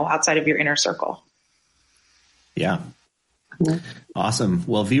what you know, outside of your inner circle. Yeah. Awesome.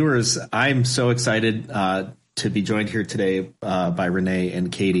 Well, viewers, I'm so excited to be joined here today by Renee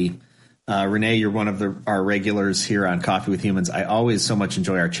and Katie. Renee, you're one of our regulars here on Coffee with Humans. I always so much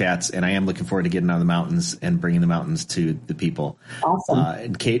enjoy our chats, and I am looking forward to getting out of the mountains and bringing the mountains to the people. Awesome.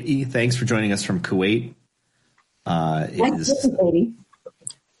 And Katie, thanks for joining us from Kuwait. Katie.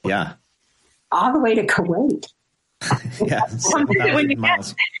 Yeah. All the way to Kuwait. Yeah. 7,000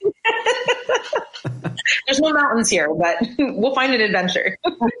 miles. There's no mountains here, but we'll find an adventure.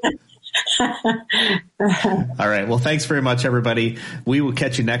 All right. Well, thanks very much, everybody. We will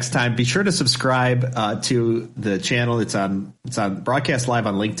catch you next time. Be sure to subscribe to the channel. It's on broadcast live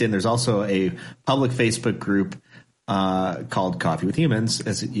on LinkedIn. There's also a public Facebook group called Coffee with Humans,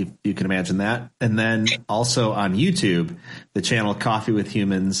 as you can imagine that. And then also on YouTube, the channel Coffee with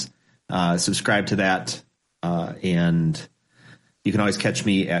Humans. Subscribe to that. And you can always catch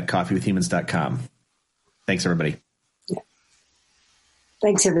me at coffeewithhumans.com. Thanks, everybody. Yeah.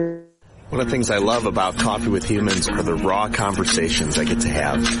 Thanks, everybody. One of the things I love about Coffee with Humans are the raw conversations I get to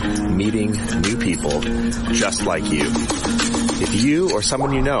have, meeting new people just like you. If you or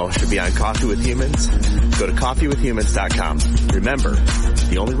someone you know should be on Coffee with Humans, go to coffeewithhumans.com. Remember,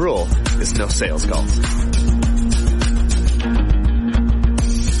 the only rule is no sales calls.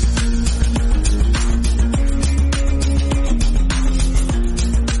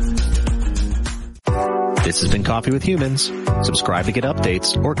 This has been Coffee with Humans. Subscribe to get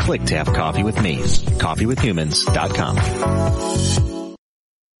updates or click to have coffee with me. coffeewithhumans.com.